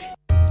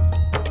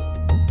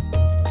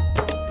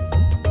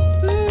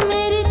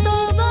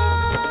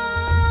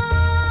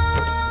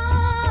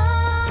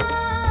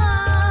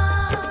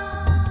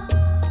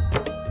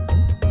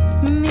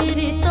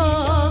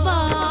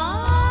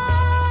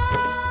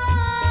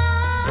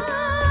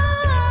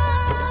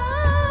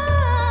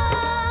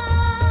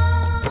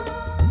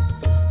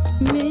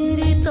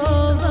मेरी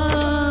तौबा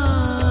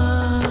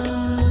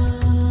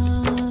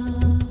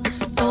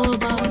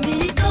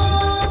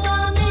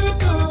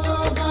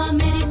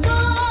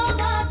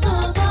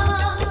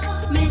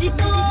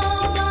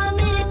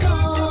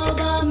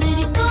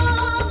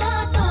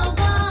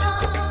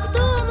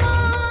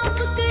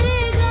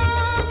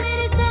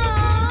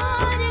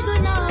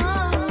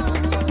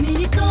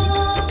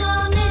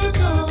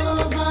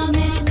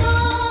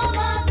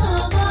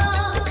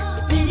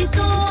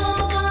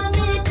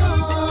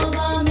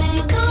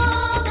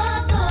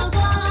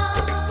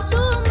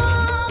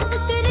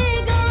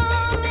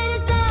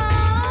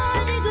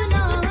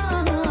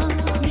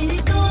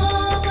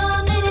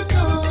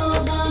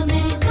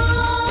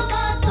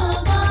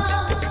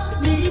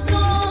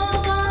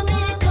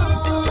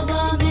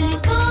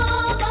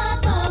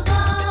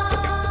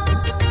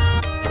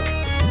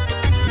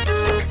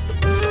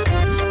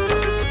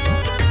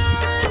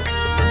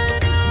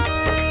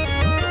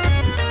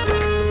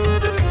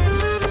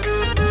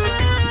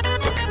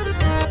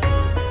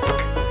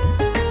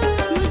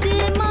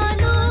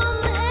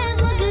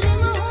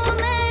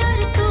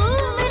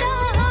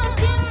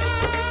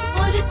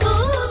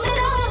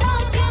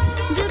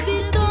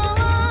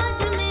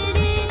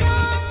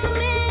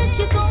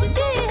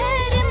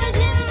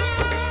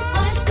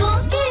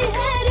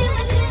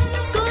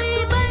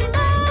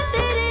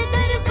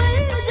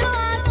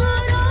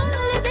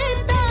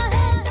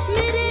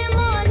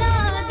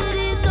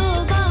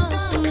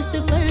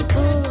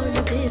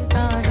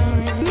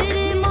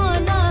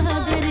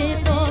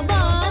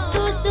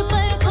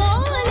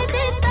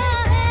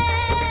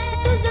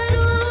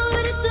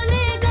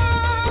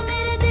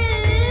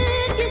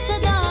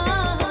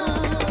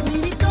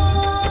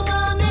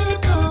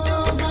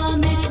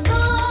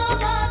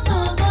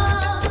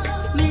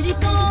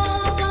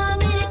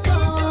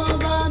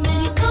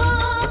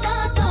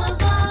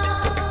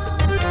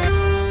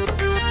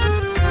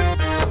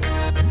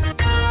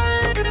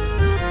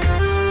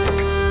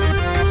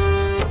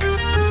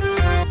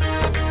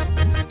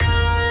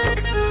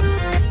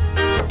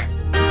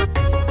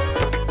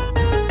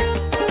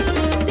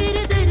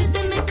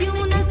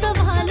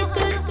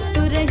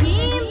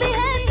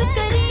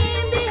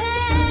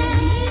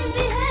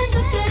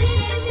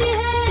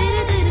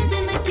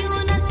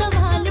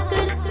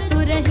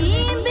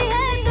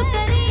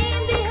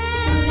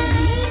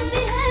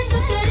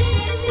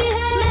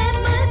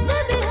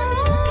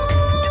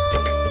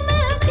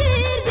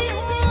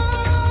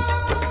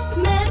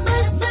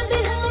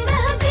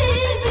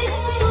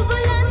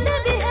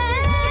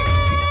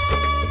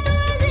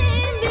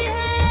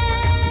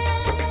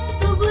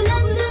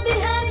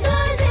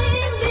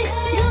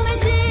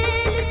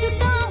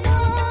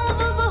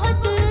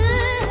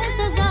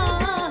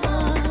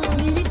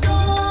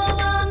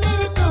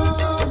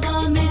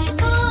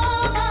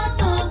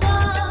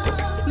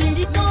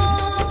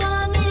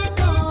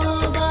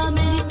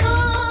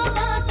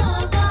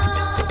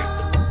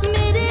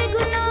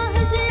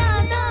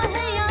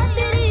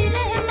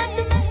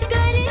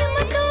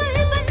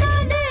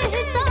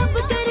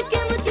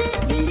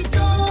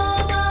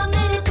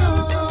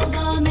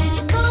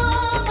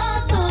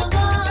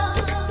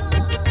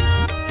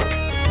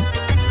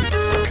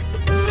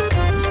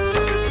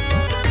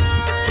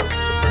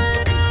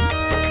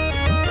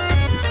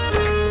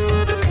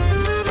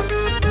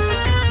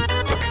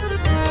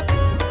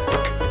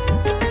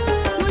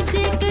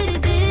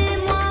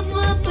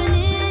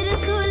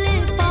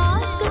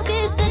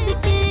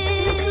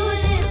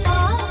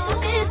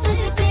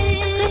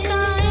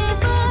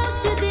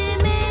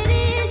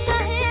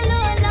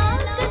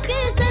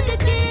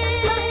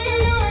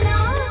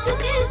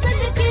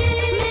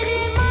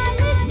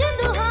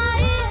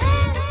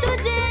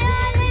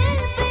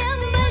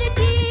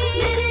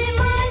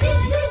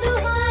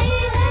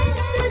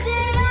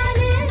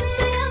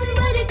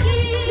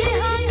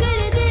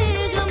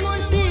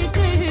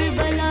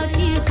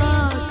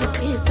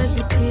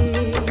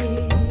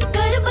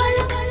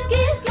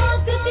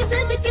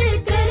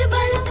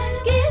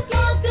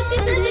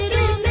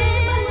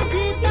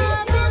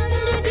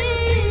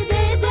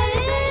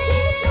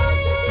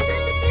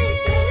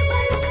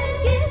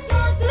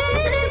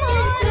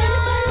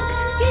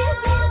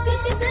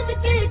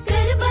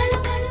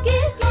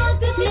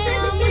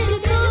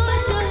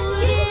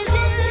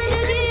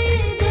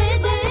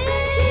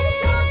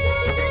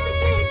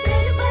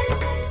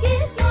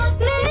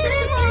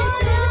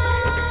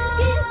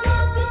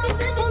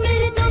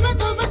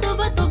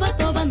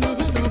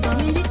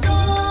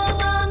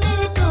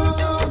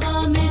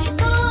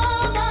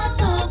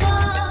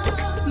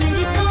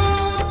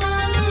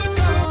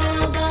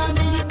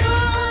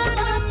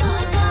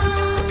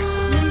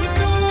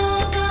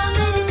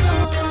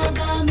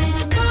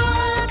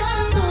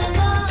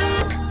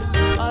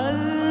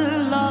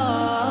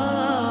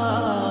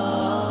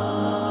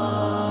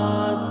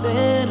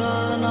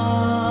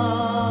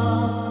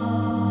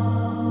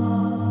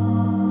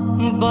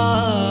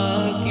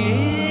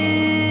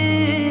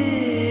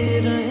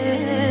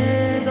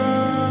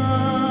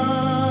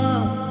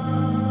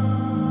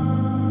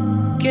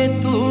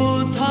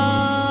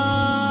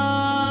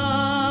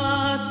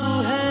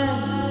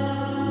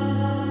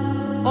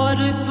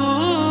तू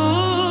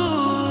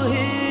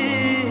ही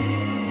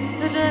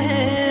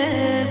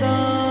रहेगा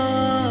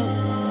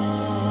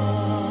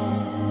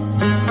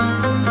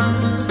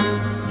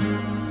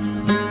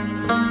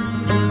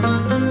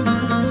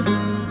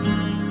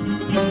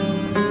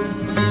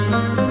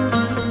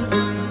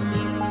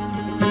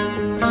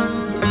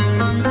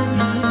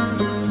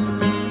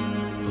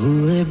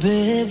हुए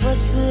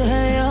बेबस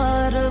है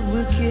यार अब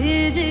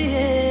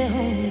कीजिए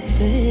हम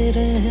पे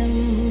रहम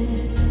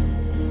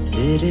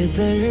तेरे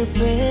दर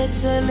पे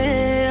चले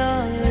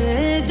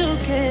आए जो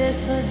के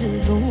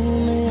सजदों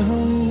में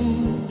हम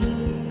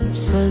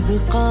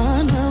सदका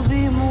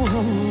नबी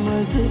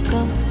मोहम्मद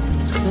का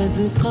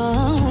सदका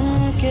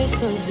उनके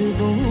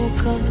सजदों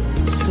का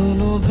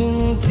सुनो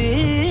बिनती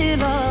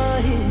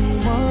इलाही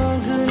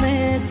मांगने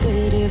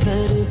तेरे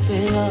दर पे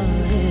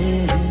आए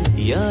हैं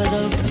या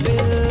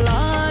रब्बिल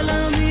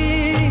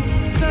आलमीन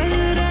कर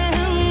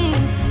रहम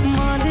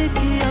मालिक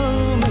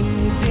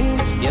यौमिद्दीन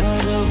या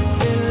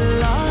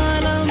रब्बिल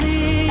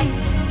आलमीन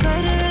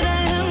कर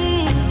रहम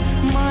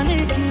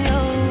मालिक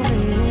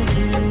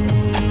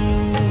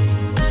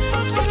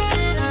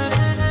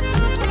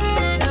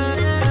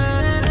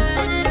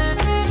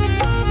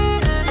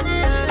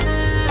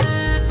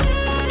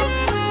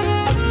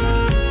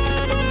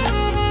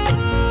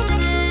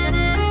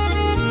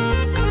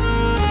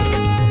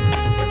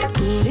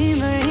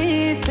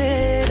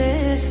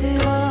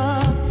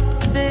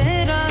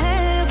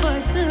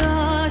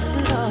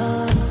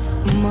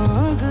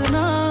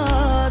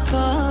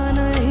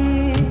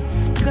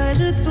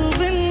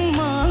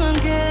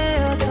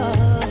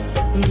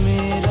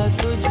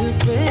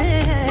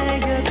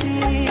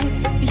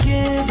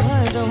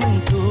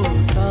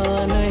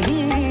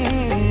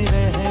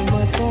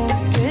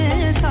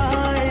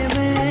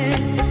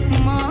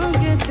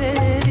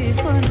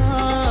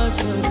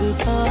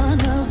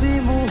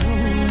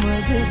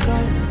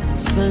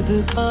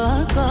सदका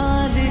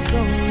काली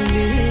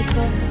कमली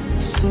का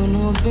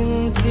सुनो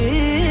बिनती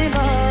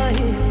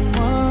इलाही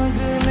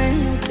मांगने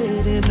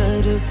तेरे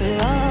दर पे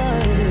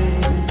आए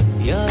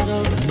या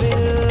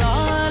रब्बिल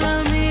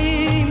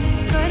आलमीन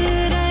कर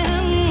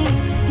रहम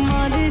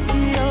मालिक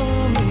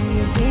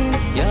यौमिद्दीन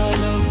या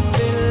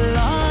रब्बिल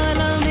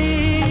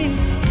आलमीन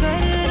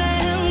कर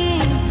रहम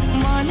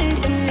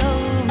मालिक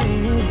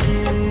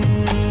यौमिद्दीन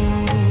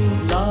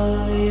ला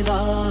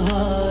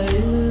इलाहा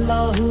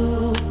इल्लल्लाहु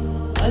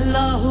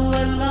Allahu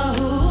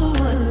Allahu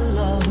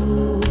Allahu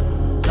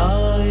La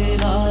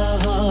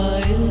ilaha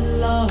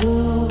illahu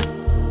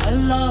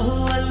Allahu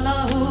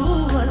Allahu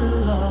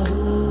Allahu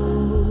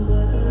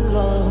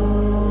Allahu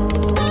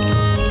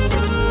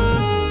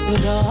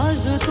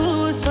राज तू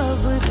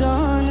सब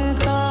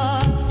जानता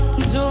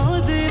जो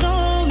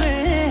दिलों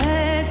में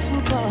है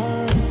छुपा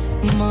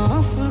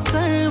माफ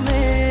कर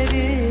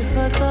मेरी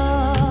खता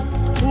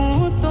हूँ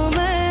तो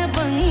मैं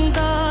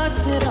बंदा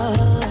तेरा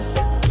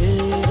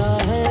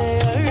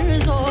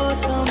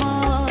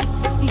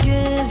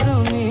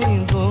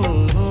ज़मीन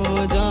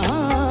दोनों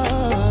जहां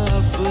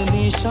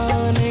अपनी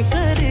शान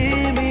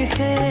करीमी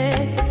से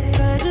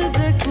कर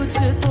दे कुछ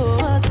तो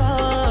अता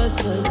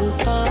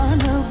सदका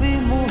नबी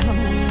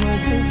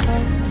मोहम्मद का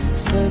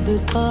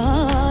सदका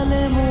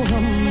आले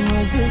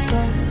मोहम्मद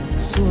का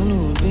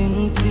सुनो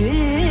बिनती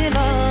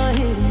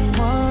इलाही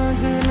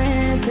मांगने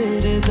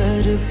तेरे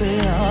दर पे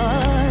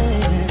आए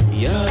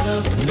या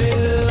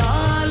रब्बिल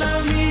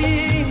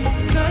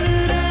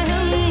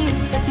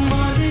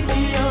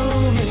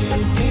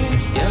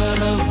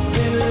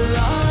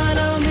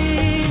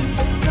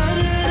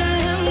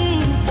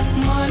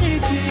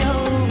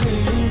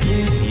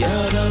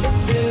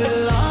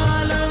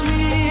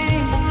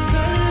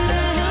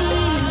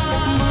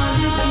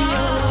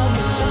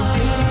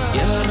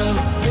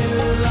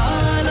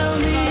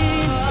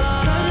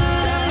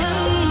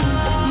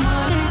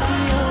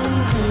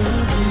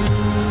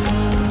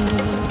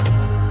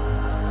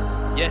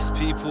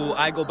People,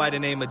 I go by the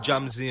name of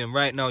Jamzi and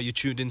right now you're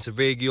tuned into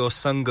Radio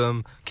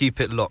Sangam. Keep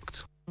it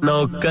locked.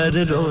 नौकर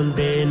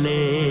रोंदे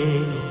ने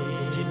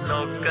जी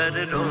नौकर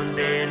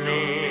रोंदे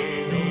ने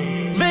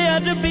वे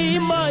अरबी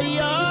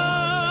माया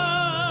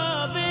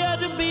वे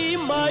अरबी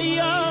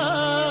माया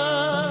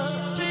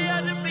वे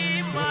अरबी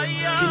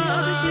माया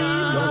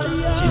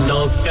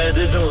नौकर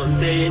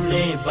रोंदे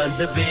ने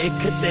बंद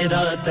वेख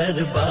तेरा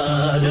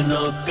दरबार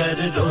नौकर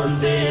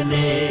रोंदे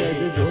ने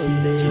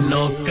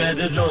नौकर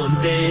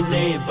रोंदे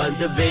ने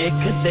बंद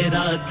वेख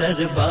तेरा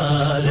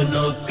दरबार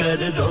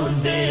नौकर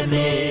रोंदे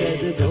ने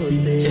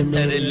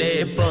तरले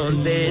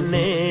पौंदे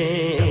ने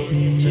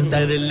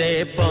तरले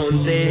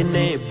पौंदे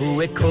ने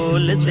बूए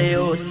खोल दे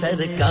ओ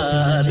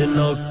सरकार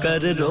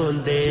नौकर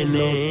रोंदे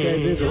ने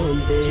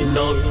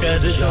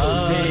नौकर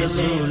रोंदे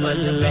ने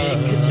बंद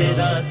वेख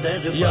तेरा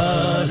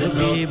दरबार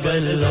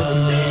बीबर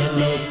रोंदे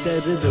ने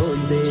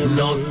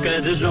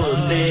नौकर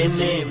रोंदे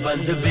ने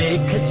बंद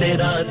वेख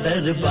तेरा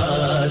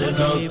दरबार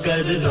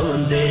नौकर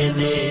रोंदे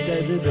ने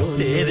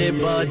तेरे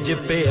बाज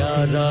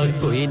प्यारा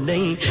कोई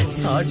नहीं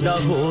साडा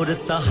होर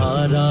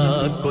सहारा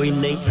कोई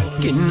नहीं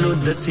किन्नू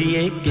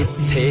दसिए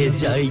किथे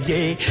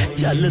जाइए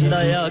चलता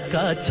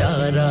आका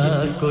चारा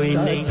कोई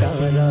नहीं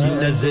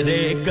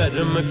नजरे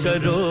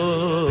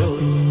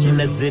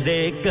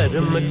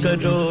करम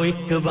करो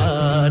एक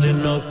बार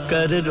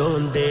नौकर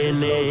रोंदे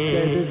ने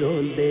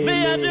वे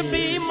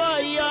अरबी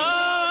माया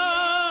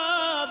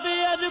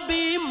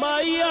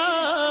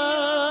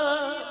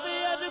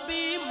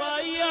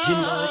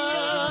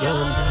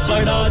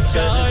बड़ा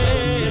चाहे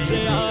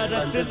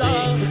ज़ियारत दा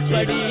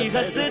बड़ी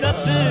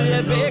हसरत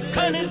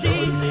वेखण दी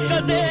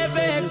कदे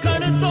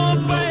वेखण तो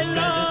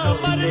पहला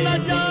मर न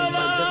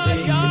जावा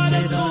या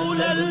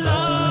रसूल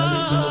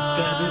अल्लाह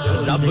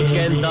रब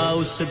कहंदा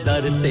उस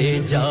दर ते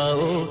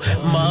जाओ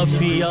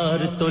माफी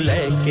यार तो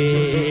लेके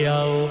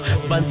आओ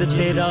बंद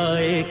तेरा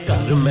ए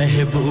कर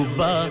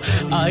महबूबा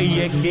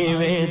आइए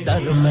किवें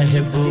दर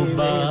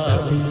महबूबा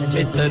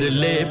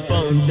तरले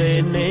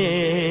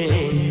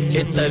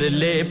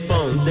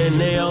पाउंदे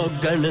ने ओ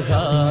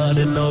गणहार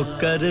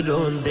नौकर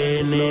रोंदे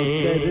ने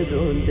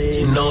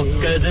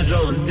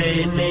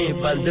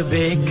बंद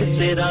वेख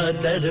तेरा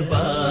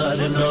दरबार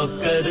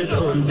नौकर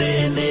रोंदे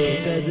ने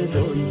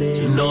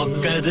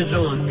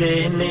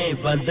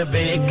बंद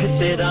वेख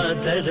तेरा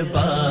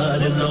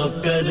दरबार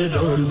नौकर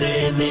रोंदे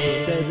ने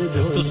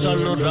तू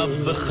सानू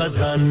रब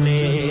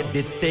खजाने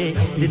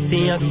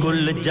दित्तियां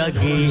कुल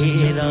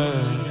जागीरां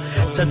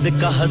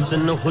सदका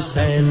हसन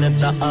हुसैन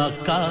दा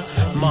आका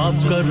माफ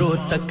करो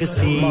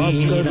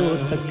तकसीर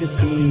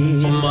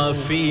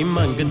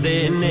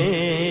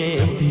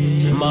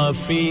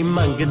माफी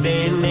मंगदे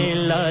ने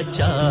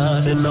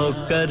लाचार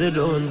नौकर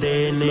रोंदे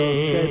ने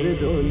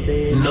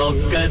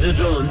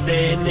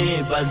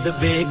बंद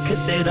वेख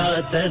तेरा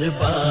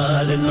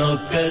दरबार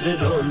नौकर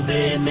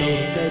रोंदे ने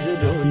बंद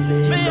वेख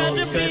तेरा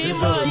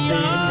दरबार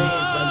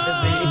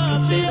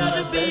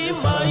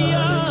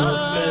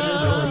नौकर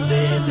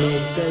रोंदे ने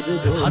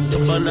हथ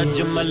बन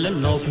जमल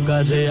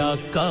नौकर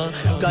आका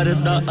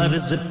करदा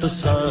अर्ज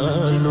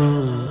तुसानू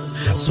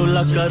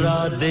सुलह करा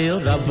दियो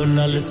रब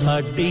नाल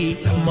साडी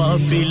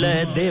माफी ले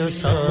दियो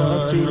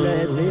सानू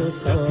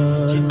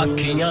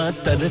अखियां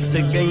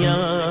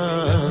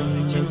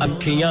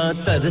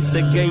तरस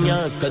गईयां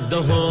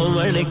कदों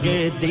होवणगे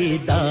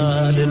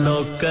दीदार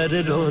नौकर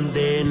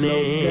रोंदे ने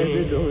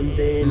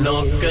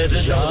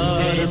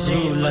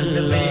बंद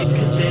वेख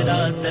तेरा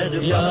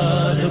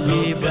दरबार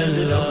भी बल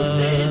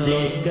रोंदे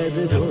ने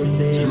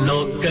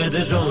नौकर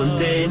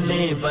रोंदे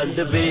ने बंद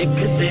वेख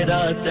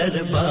तेरा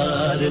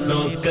दरबार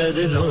नौकर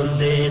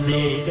रोंदे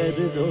ने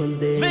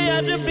वे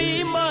अरबी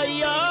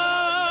माया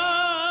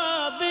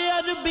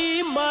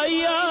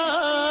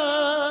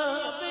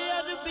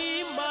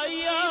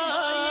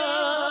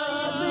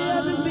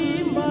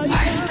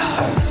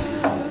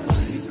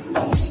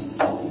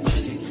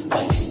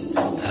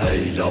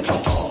Hey la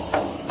fata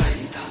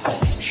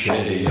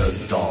Sheri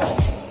yadda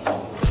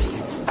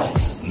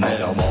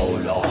Mera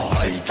maula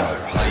Haydar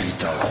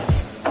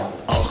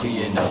Akhi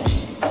nabi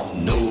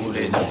Noor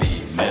nabi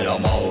Mera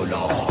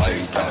maula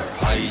Haydar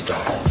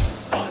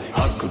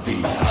Haq bhi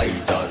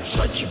Haydar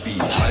Sach bhi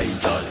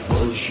Haydar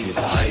Murshid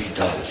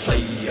Haydar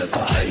Sayyid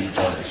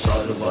Haydar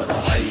Sarwar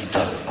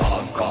Haydar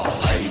Aqa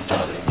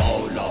Haydar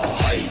Maula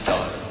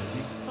Haydar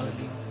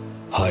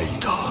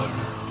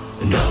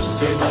Nafs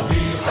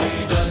nabi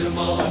Haydar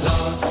Maula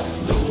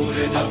Noor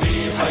nabi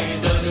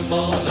Haydar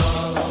Maula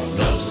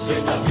Nafs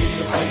nabi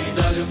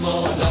Haydar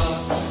Maula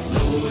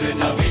Noor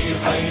nabi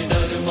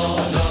Haydar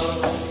Maula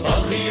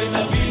Akhi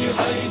nabi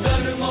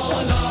Haydar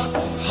Maula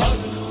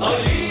Haq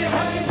Ali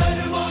Haydar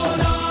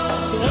Maula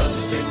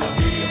Nafs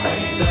nabi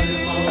Haydar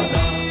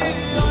Maula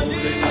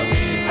Noor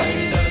nabi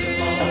Haydar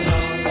Maula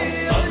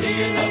Akhi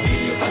nabi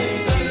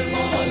Haydar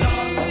Maula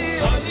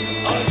Haq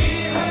Ali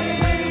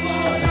Haydar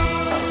Maula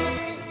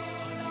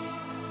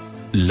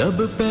लब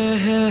पे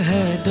है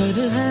हैदर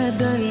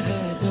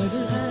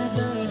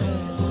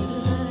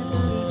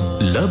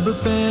लब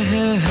पे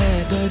है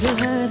हैदर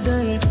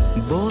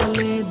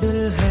बोले दिल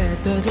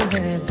हैदर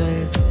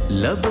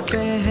लब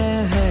पे है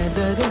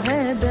हैदर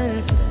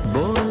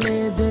बोले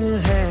दिल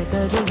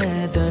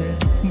हैदर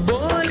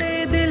बोले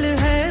दिल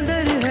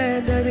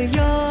हैदर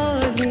या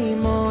अली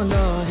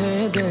मौला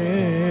हैदर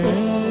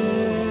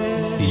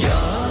या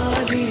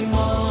अली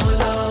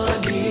मौला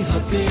अली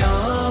हक या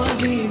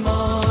अली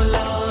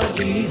मौला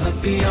अली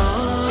हक या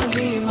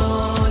अली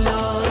मौला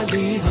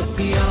अली हक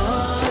या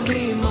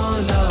अली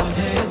मौला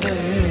हैदर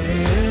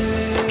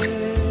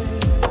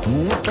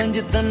हूँ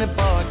पंजतन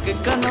पाक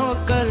का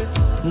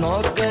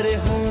नौकर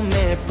हूँ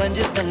मैं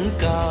पंजतन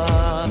का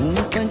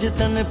हूँ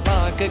पंजतन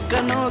पाक का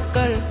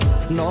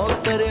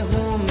नौकर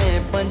हूँ मैं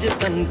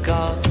पंजतन का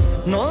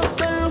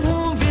नौकर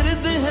हूँ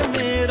विरद है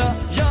मेरा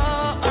या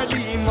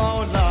अली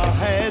मौला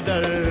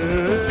हैदर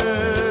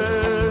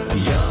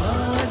या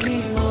अली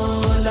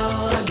मौला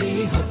अली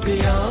हक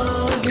या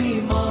अली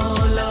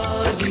मौला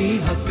अली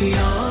हक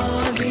या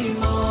अली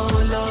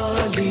मौला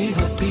अली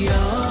हक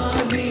या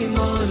अली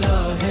मौला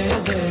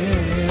हैदर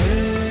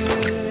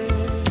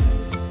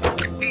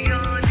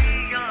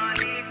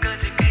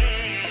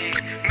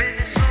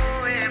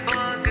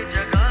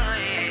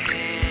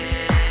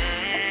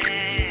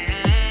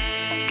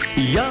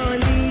या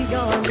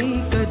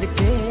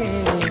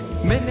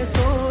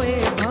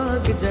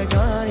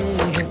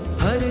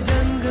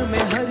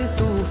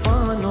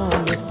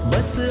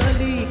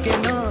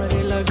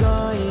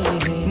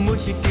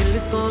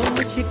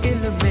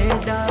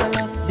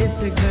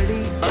जिस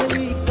घड़ी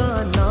अली का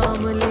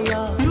नाम लिया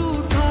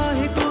रूठा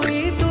है कोई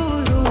तो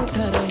रूठ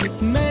रहे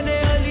मैंने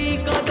अली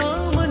का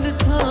दामन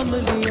थाम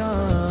लिया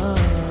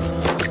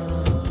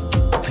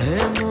है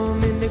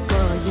मोमिन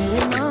का ये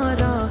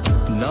नारा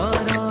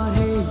नारा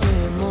है ये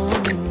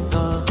मोमिन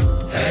का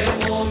है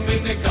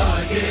मोमिन का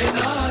ये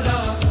नारा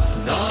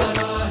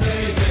नारा है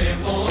ये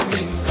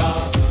मोमिन का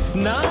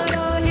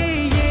नारा है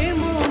ये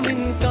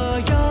मोमिन का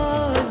या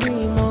अली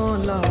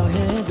मौला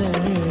हैदर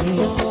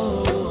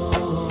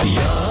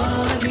या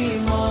अली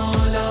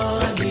मौला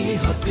अली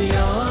हक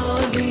या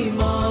अली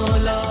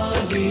मौला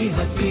अली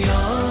हक या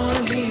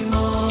अली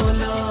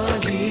मौला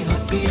अली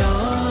हक या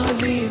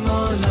अली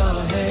मौला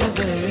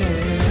हैदर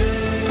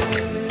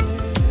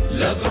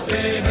लब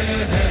पे है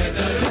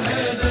हैदर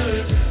हैदर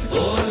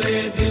बोले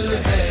दिल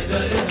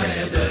हैदर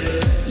हैदर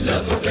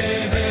लब पे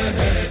है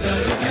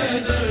हैदर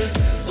हैदर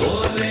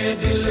बोले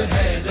दिल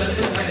हैदर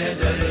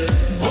हैदर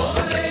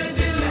बोले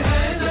दिल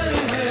हैदर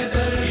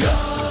हैदर या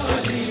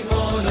अली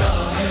मौला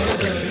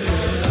हैदर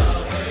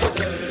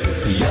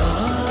या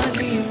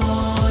अली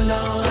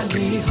मौला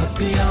अली हक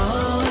या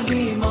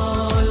अली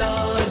मौला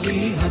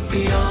अली हक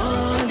या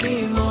अली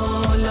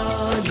मौला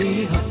अली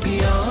हक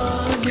या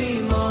अली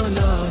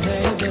मौला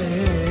हैदर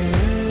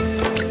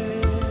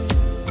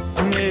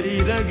मेरी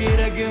रग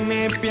रग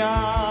में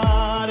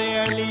प्यार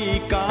अली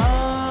का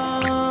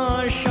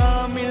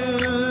शामिल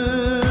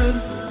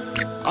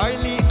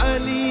अली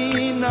अली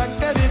न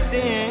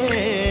करते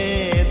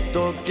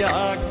तो क्या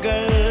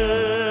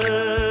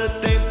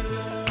करते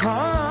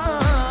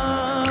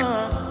हाँ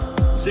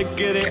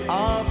जिक्र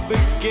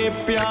आपके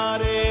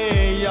प्यारे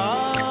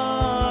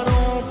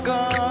यारों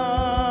का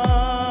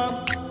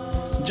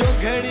जो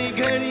घड़ी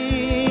घड़ी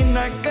न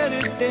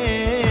करते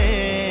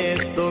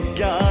तो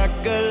क्या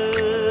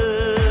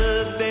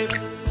करते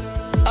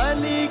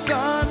अली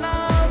का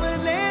नाम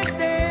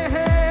लेते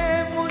हैं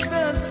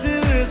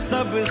मुदस्सिर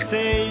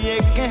सबसे ये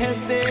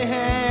कहते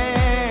हैं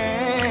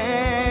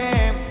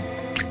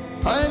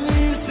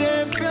अली से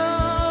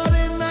प्यार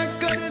न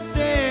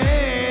करते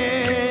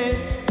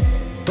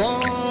तो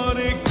और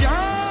क्या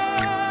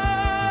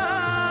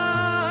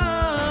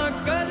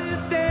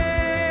करते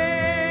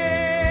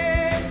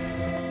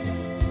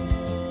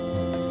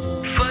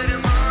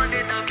फरमान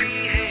नबी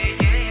है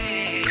ये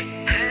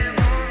है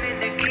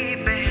मोमिन की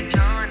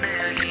पहचान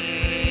अली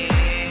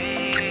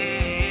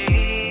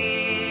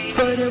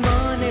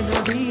फरमान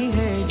नबी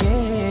है ये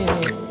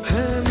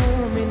है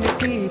मोमिन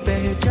की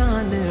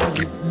पहचान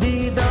अली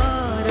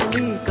दीदार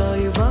अली का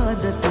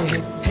इबादत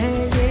है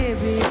ये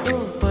भी तो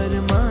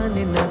फरमान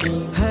नबी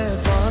है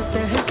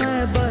फातिह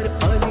खैबर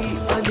अली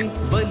अली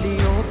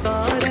वलियों का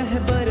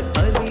रहबर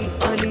अली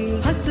अली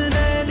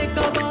हसनैन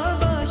का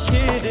बाबा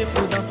शेर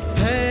खुदा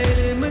है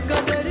इल्म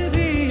कदर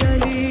भी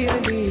अली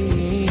अली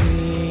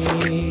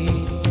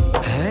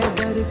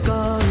हैदर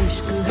का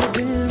इश्क है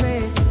दिल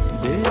में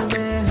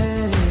है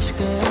इश्क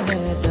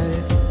हैदर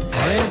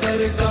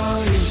हैदर का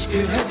इश्क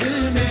है दिल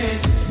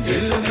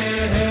में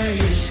है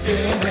इश्क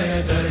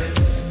हैदर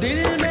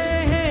दिल में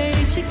है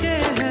इश्क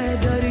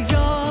हैदर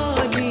या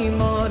अली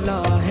मौला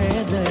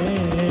हैदर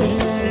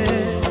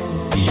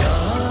या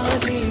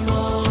अली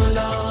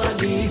मौला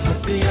अली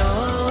हक या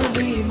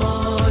अली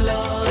मौला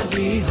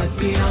अली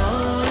हक या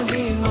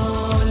अली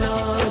मौला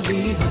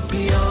अली हक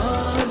या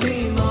अली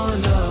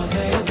मौला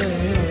हैदर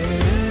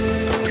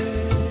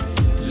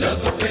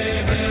लब पे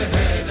है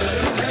हैदर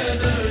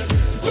हैदर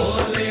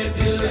बोले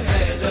दिल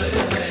हैदर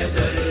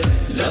हैदर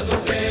लब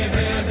पे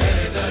है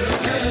हैदर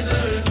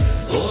हैदर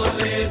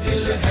बोले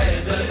दिल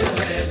हैदर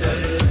हैदर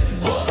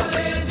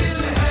बोले दिल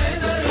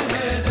हैदर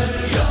हैदर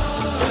या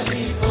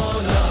अली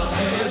मौला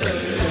हैदर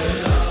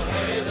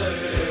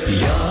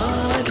या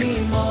अली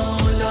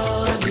मौला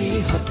अली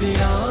हक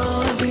या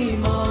अली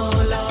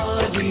मौला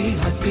अली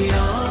हक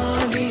या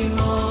अली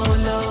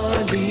मौला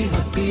अली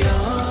हक या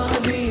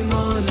अली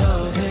मौला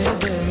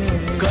हैदर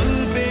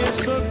कल्बे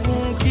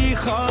सुकून की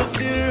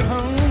खातिर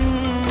हम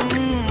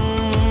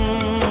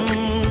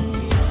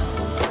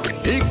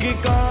एक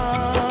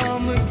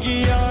काम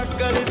किया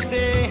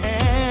करते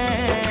हैं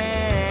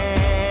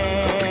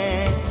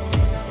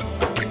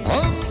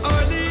हम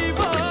अली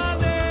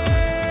वाले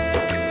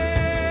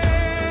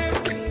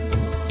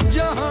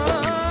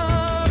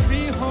जहां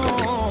भी हो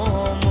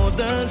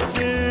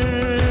मुदस्सिर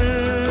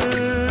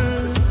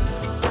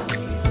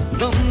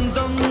दम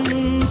दम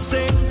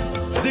से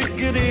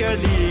जिक्र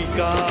अली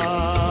का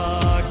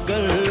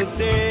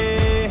करते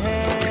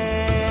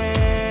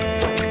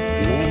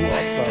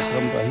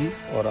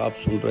और आप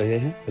सुन रहे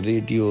हैं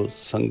रेडियो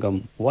संगम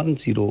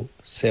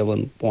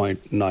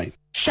 107.9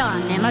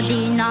 शान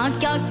मदीना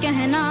क्या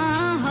कहना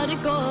हर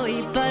कोई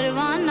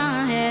परवाना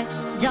है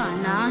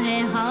जाना है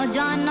हाँ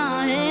जाना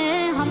है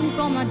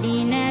हमको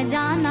मदीने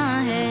जाना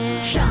है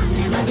शान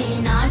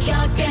मदीना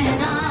क्या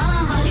कहना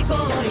हर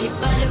कोई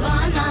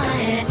परवाना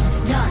है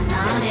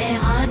जाना है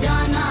हाँ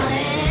जाना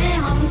है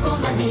हमको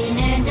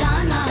मदीने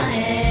जाना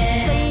है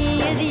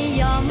सैयदी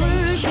या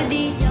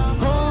मुर्शिदी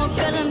हो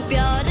करम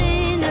प्यारे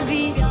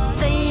नबी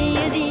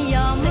सैयदी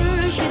या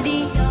मुर्शिदी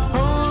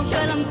हो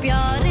करम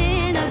प्यारे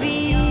नबी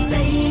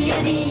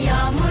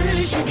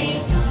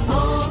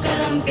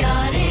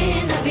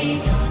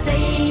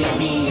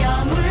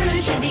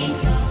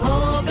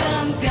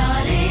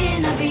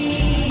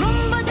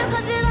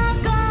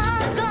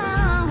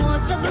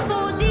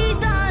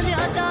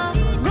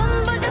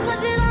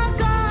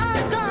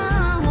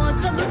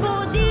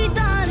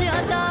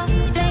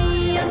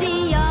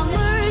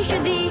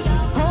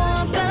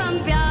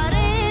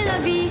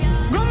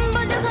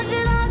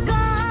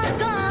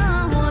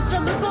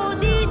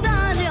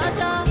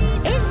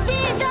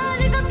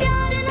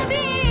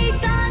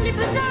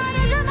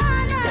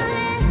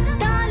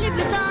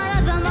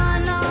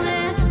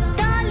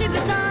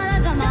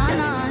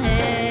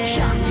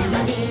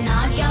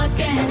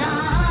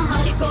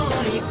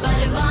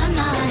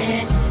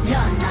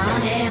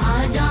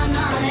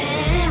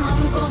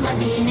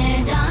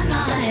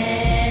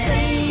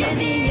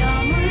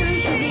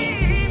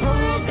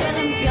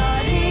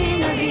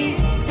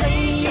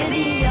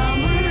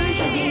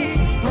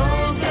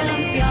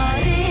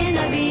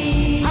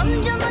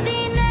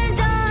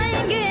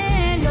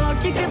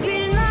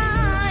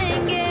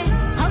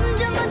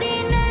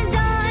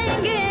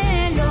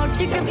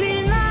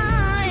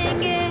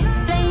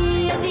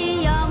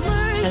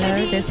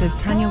This is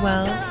Tanya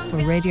Wells for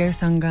Radio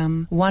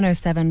Sangam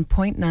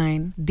 107.9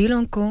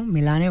 Dilon ko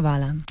milane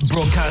wala.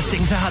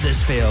 Broadcasting to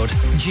Huddersfield,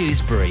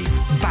 Dewsbury,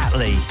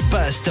 Batley,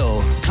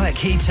 Birstall,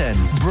 Cleckheaton,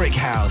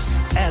 Brickhouse,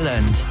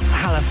 Elland,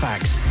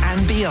 Halifax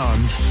and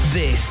beyond.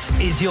 This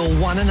is your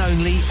one and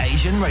only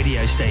Asian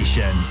radio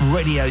station.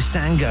 Radio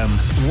Sangam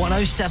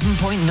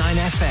 107.9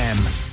 FM.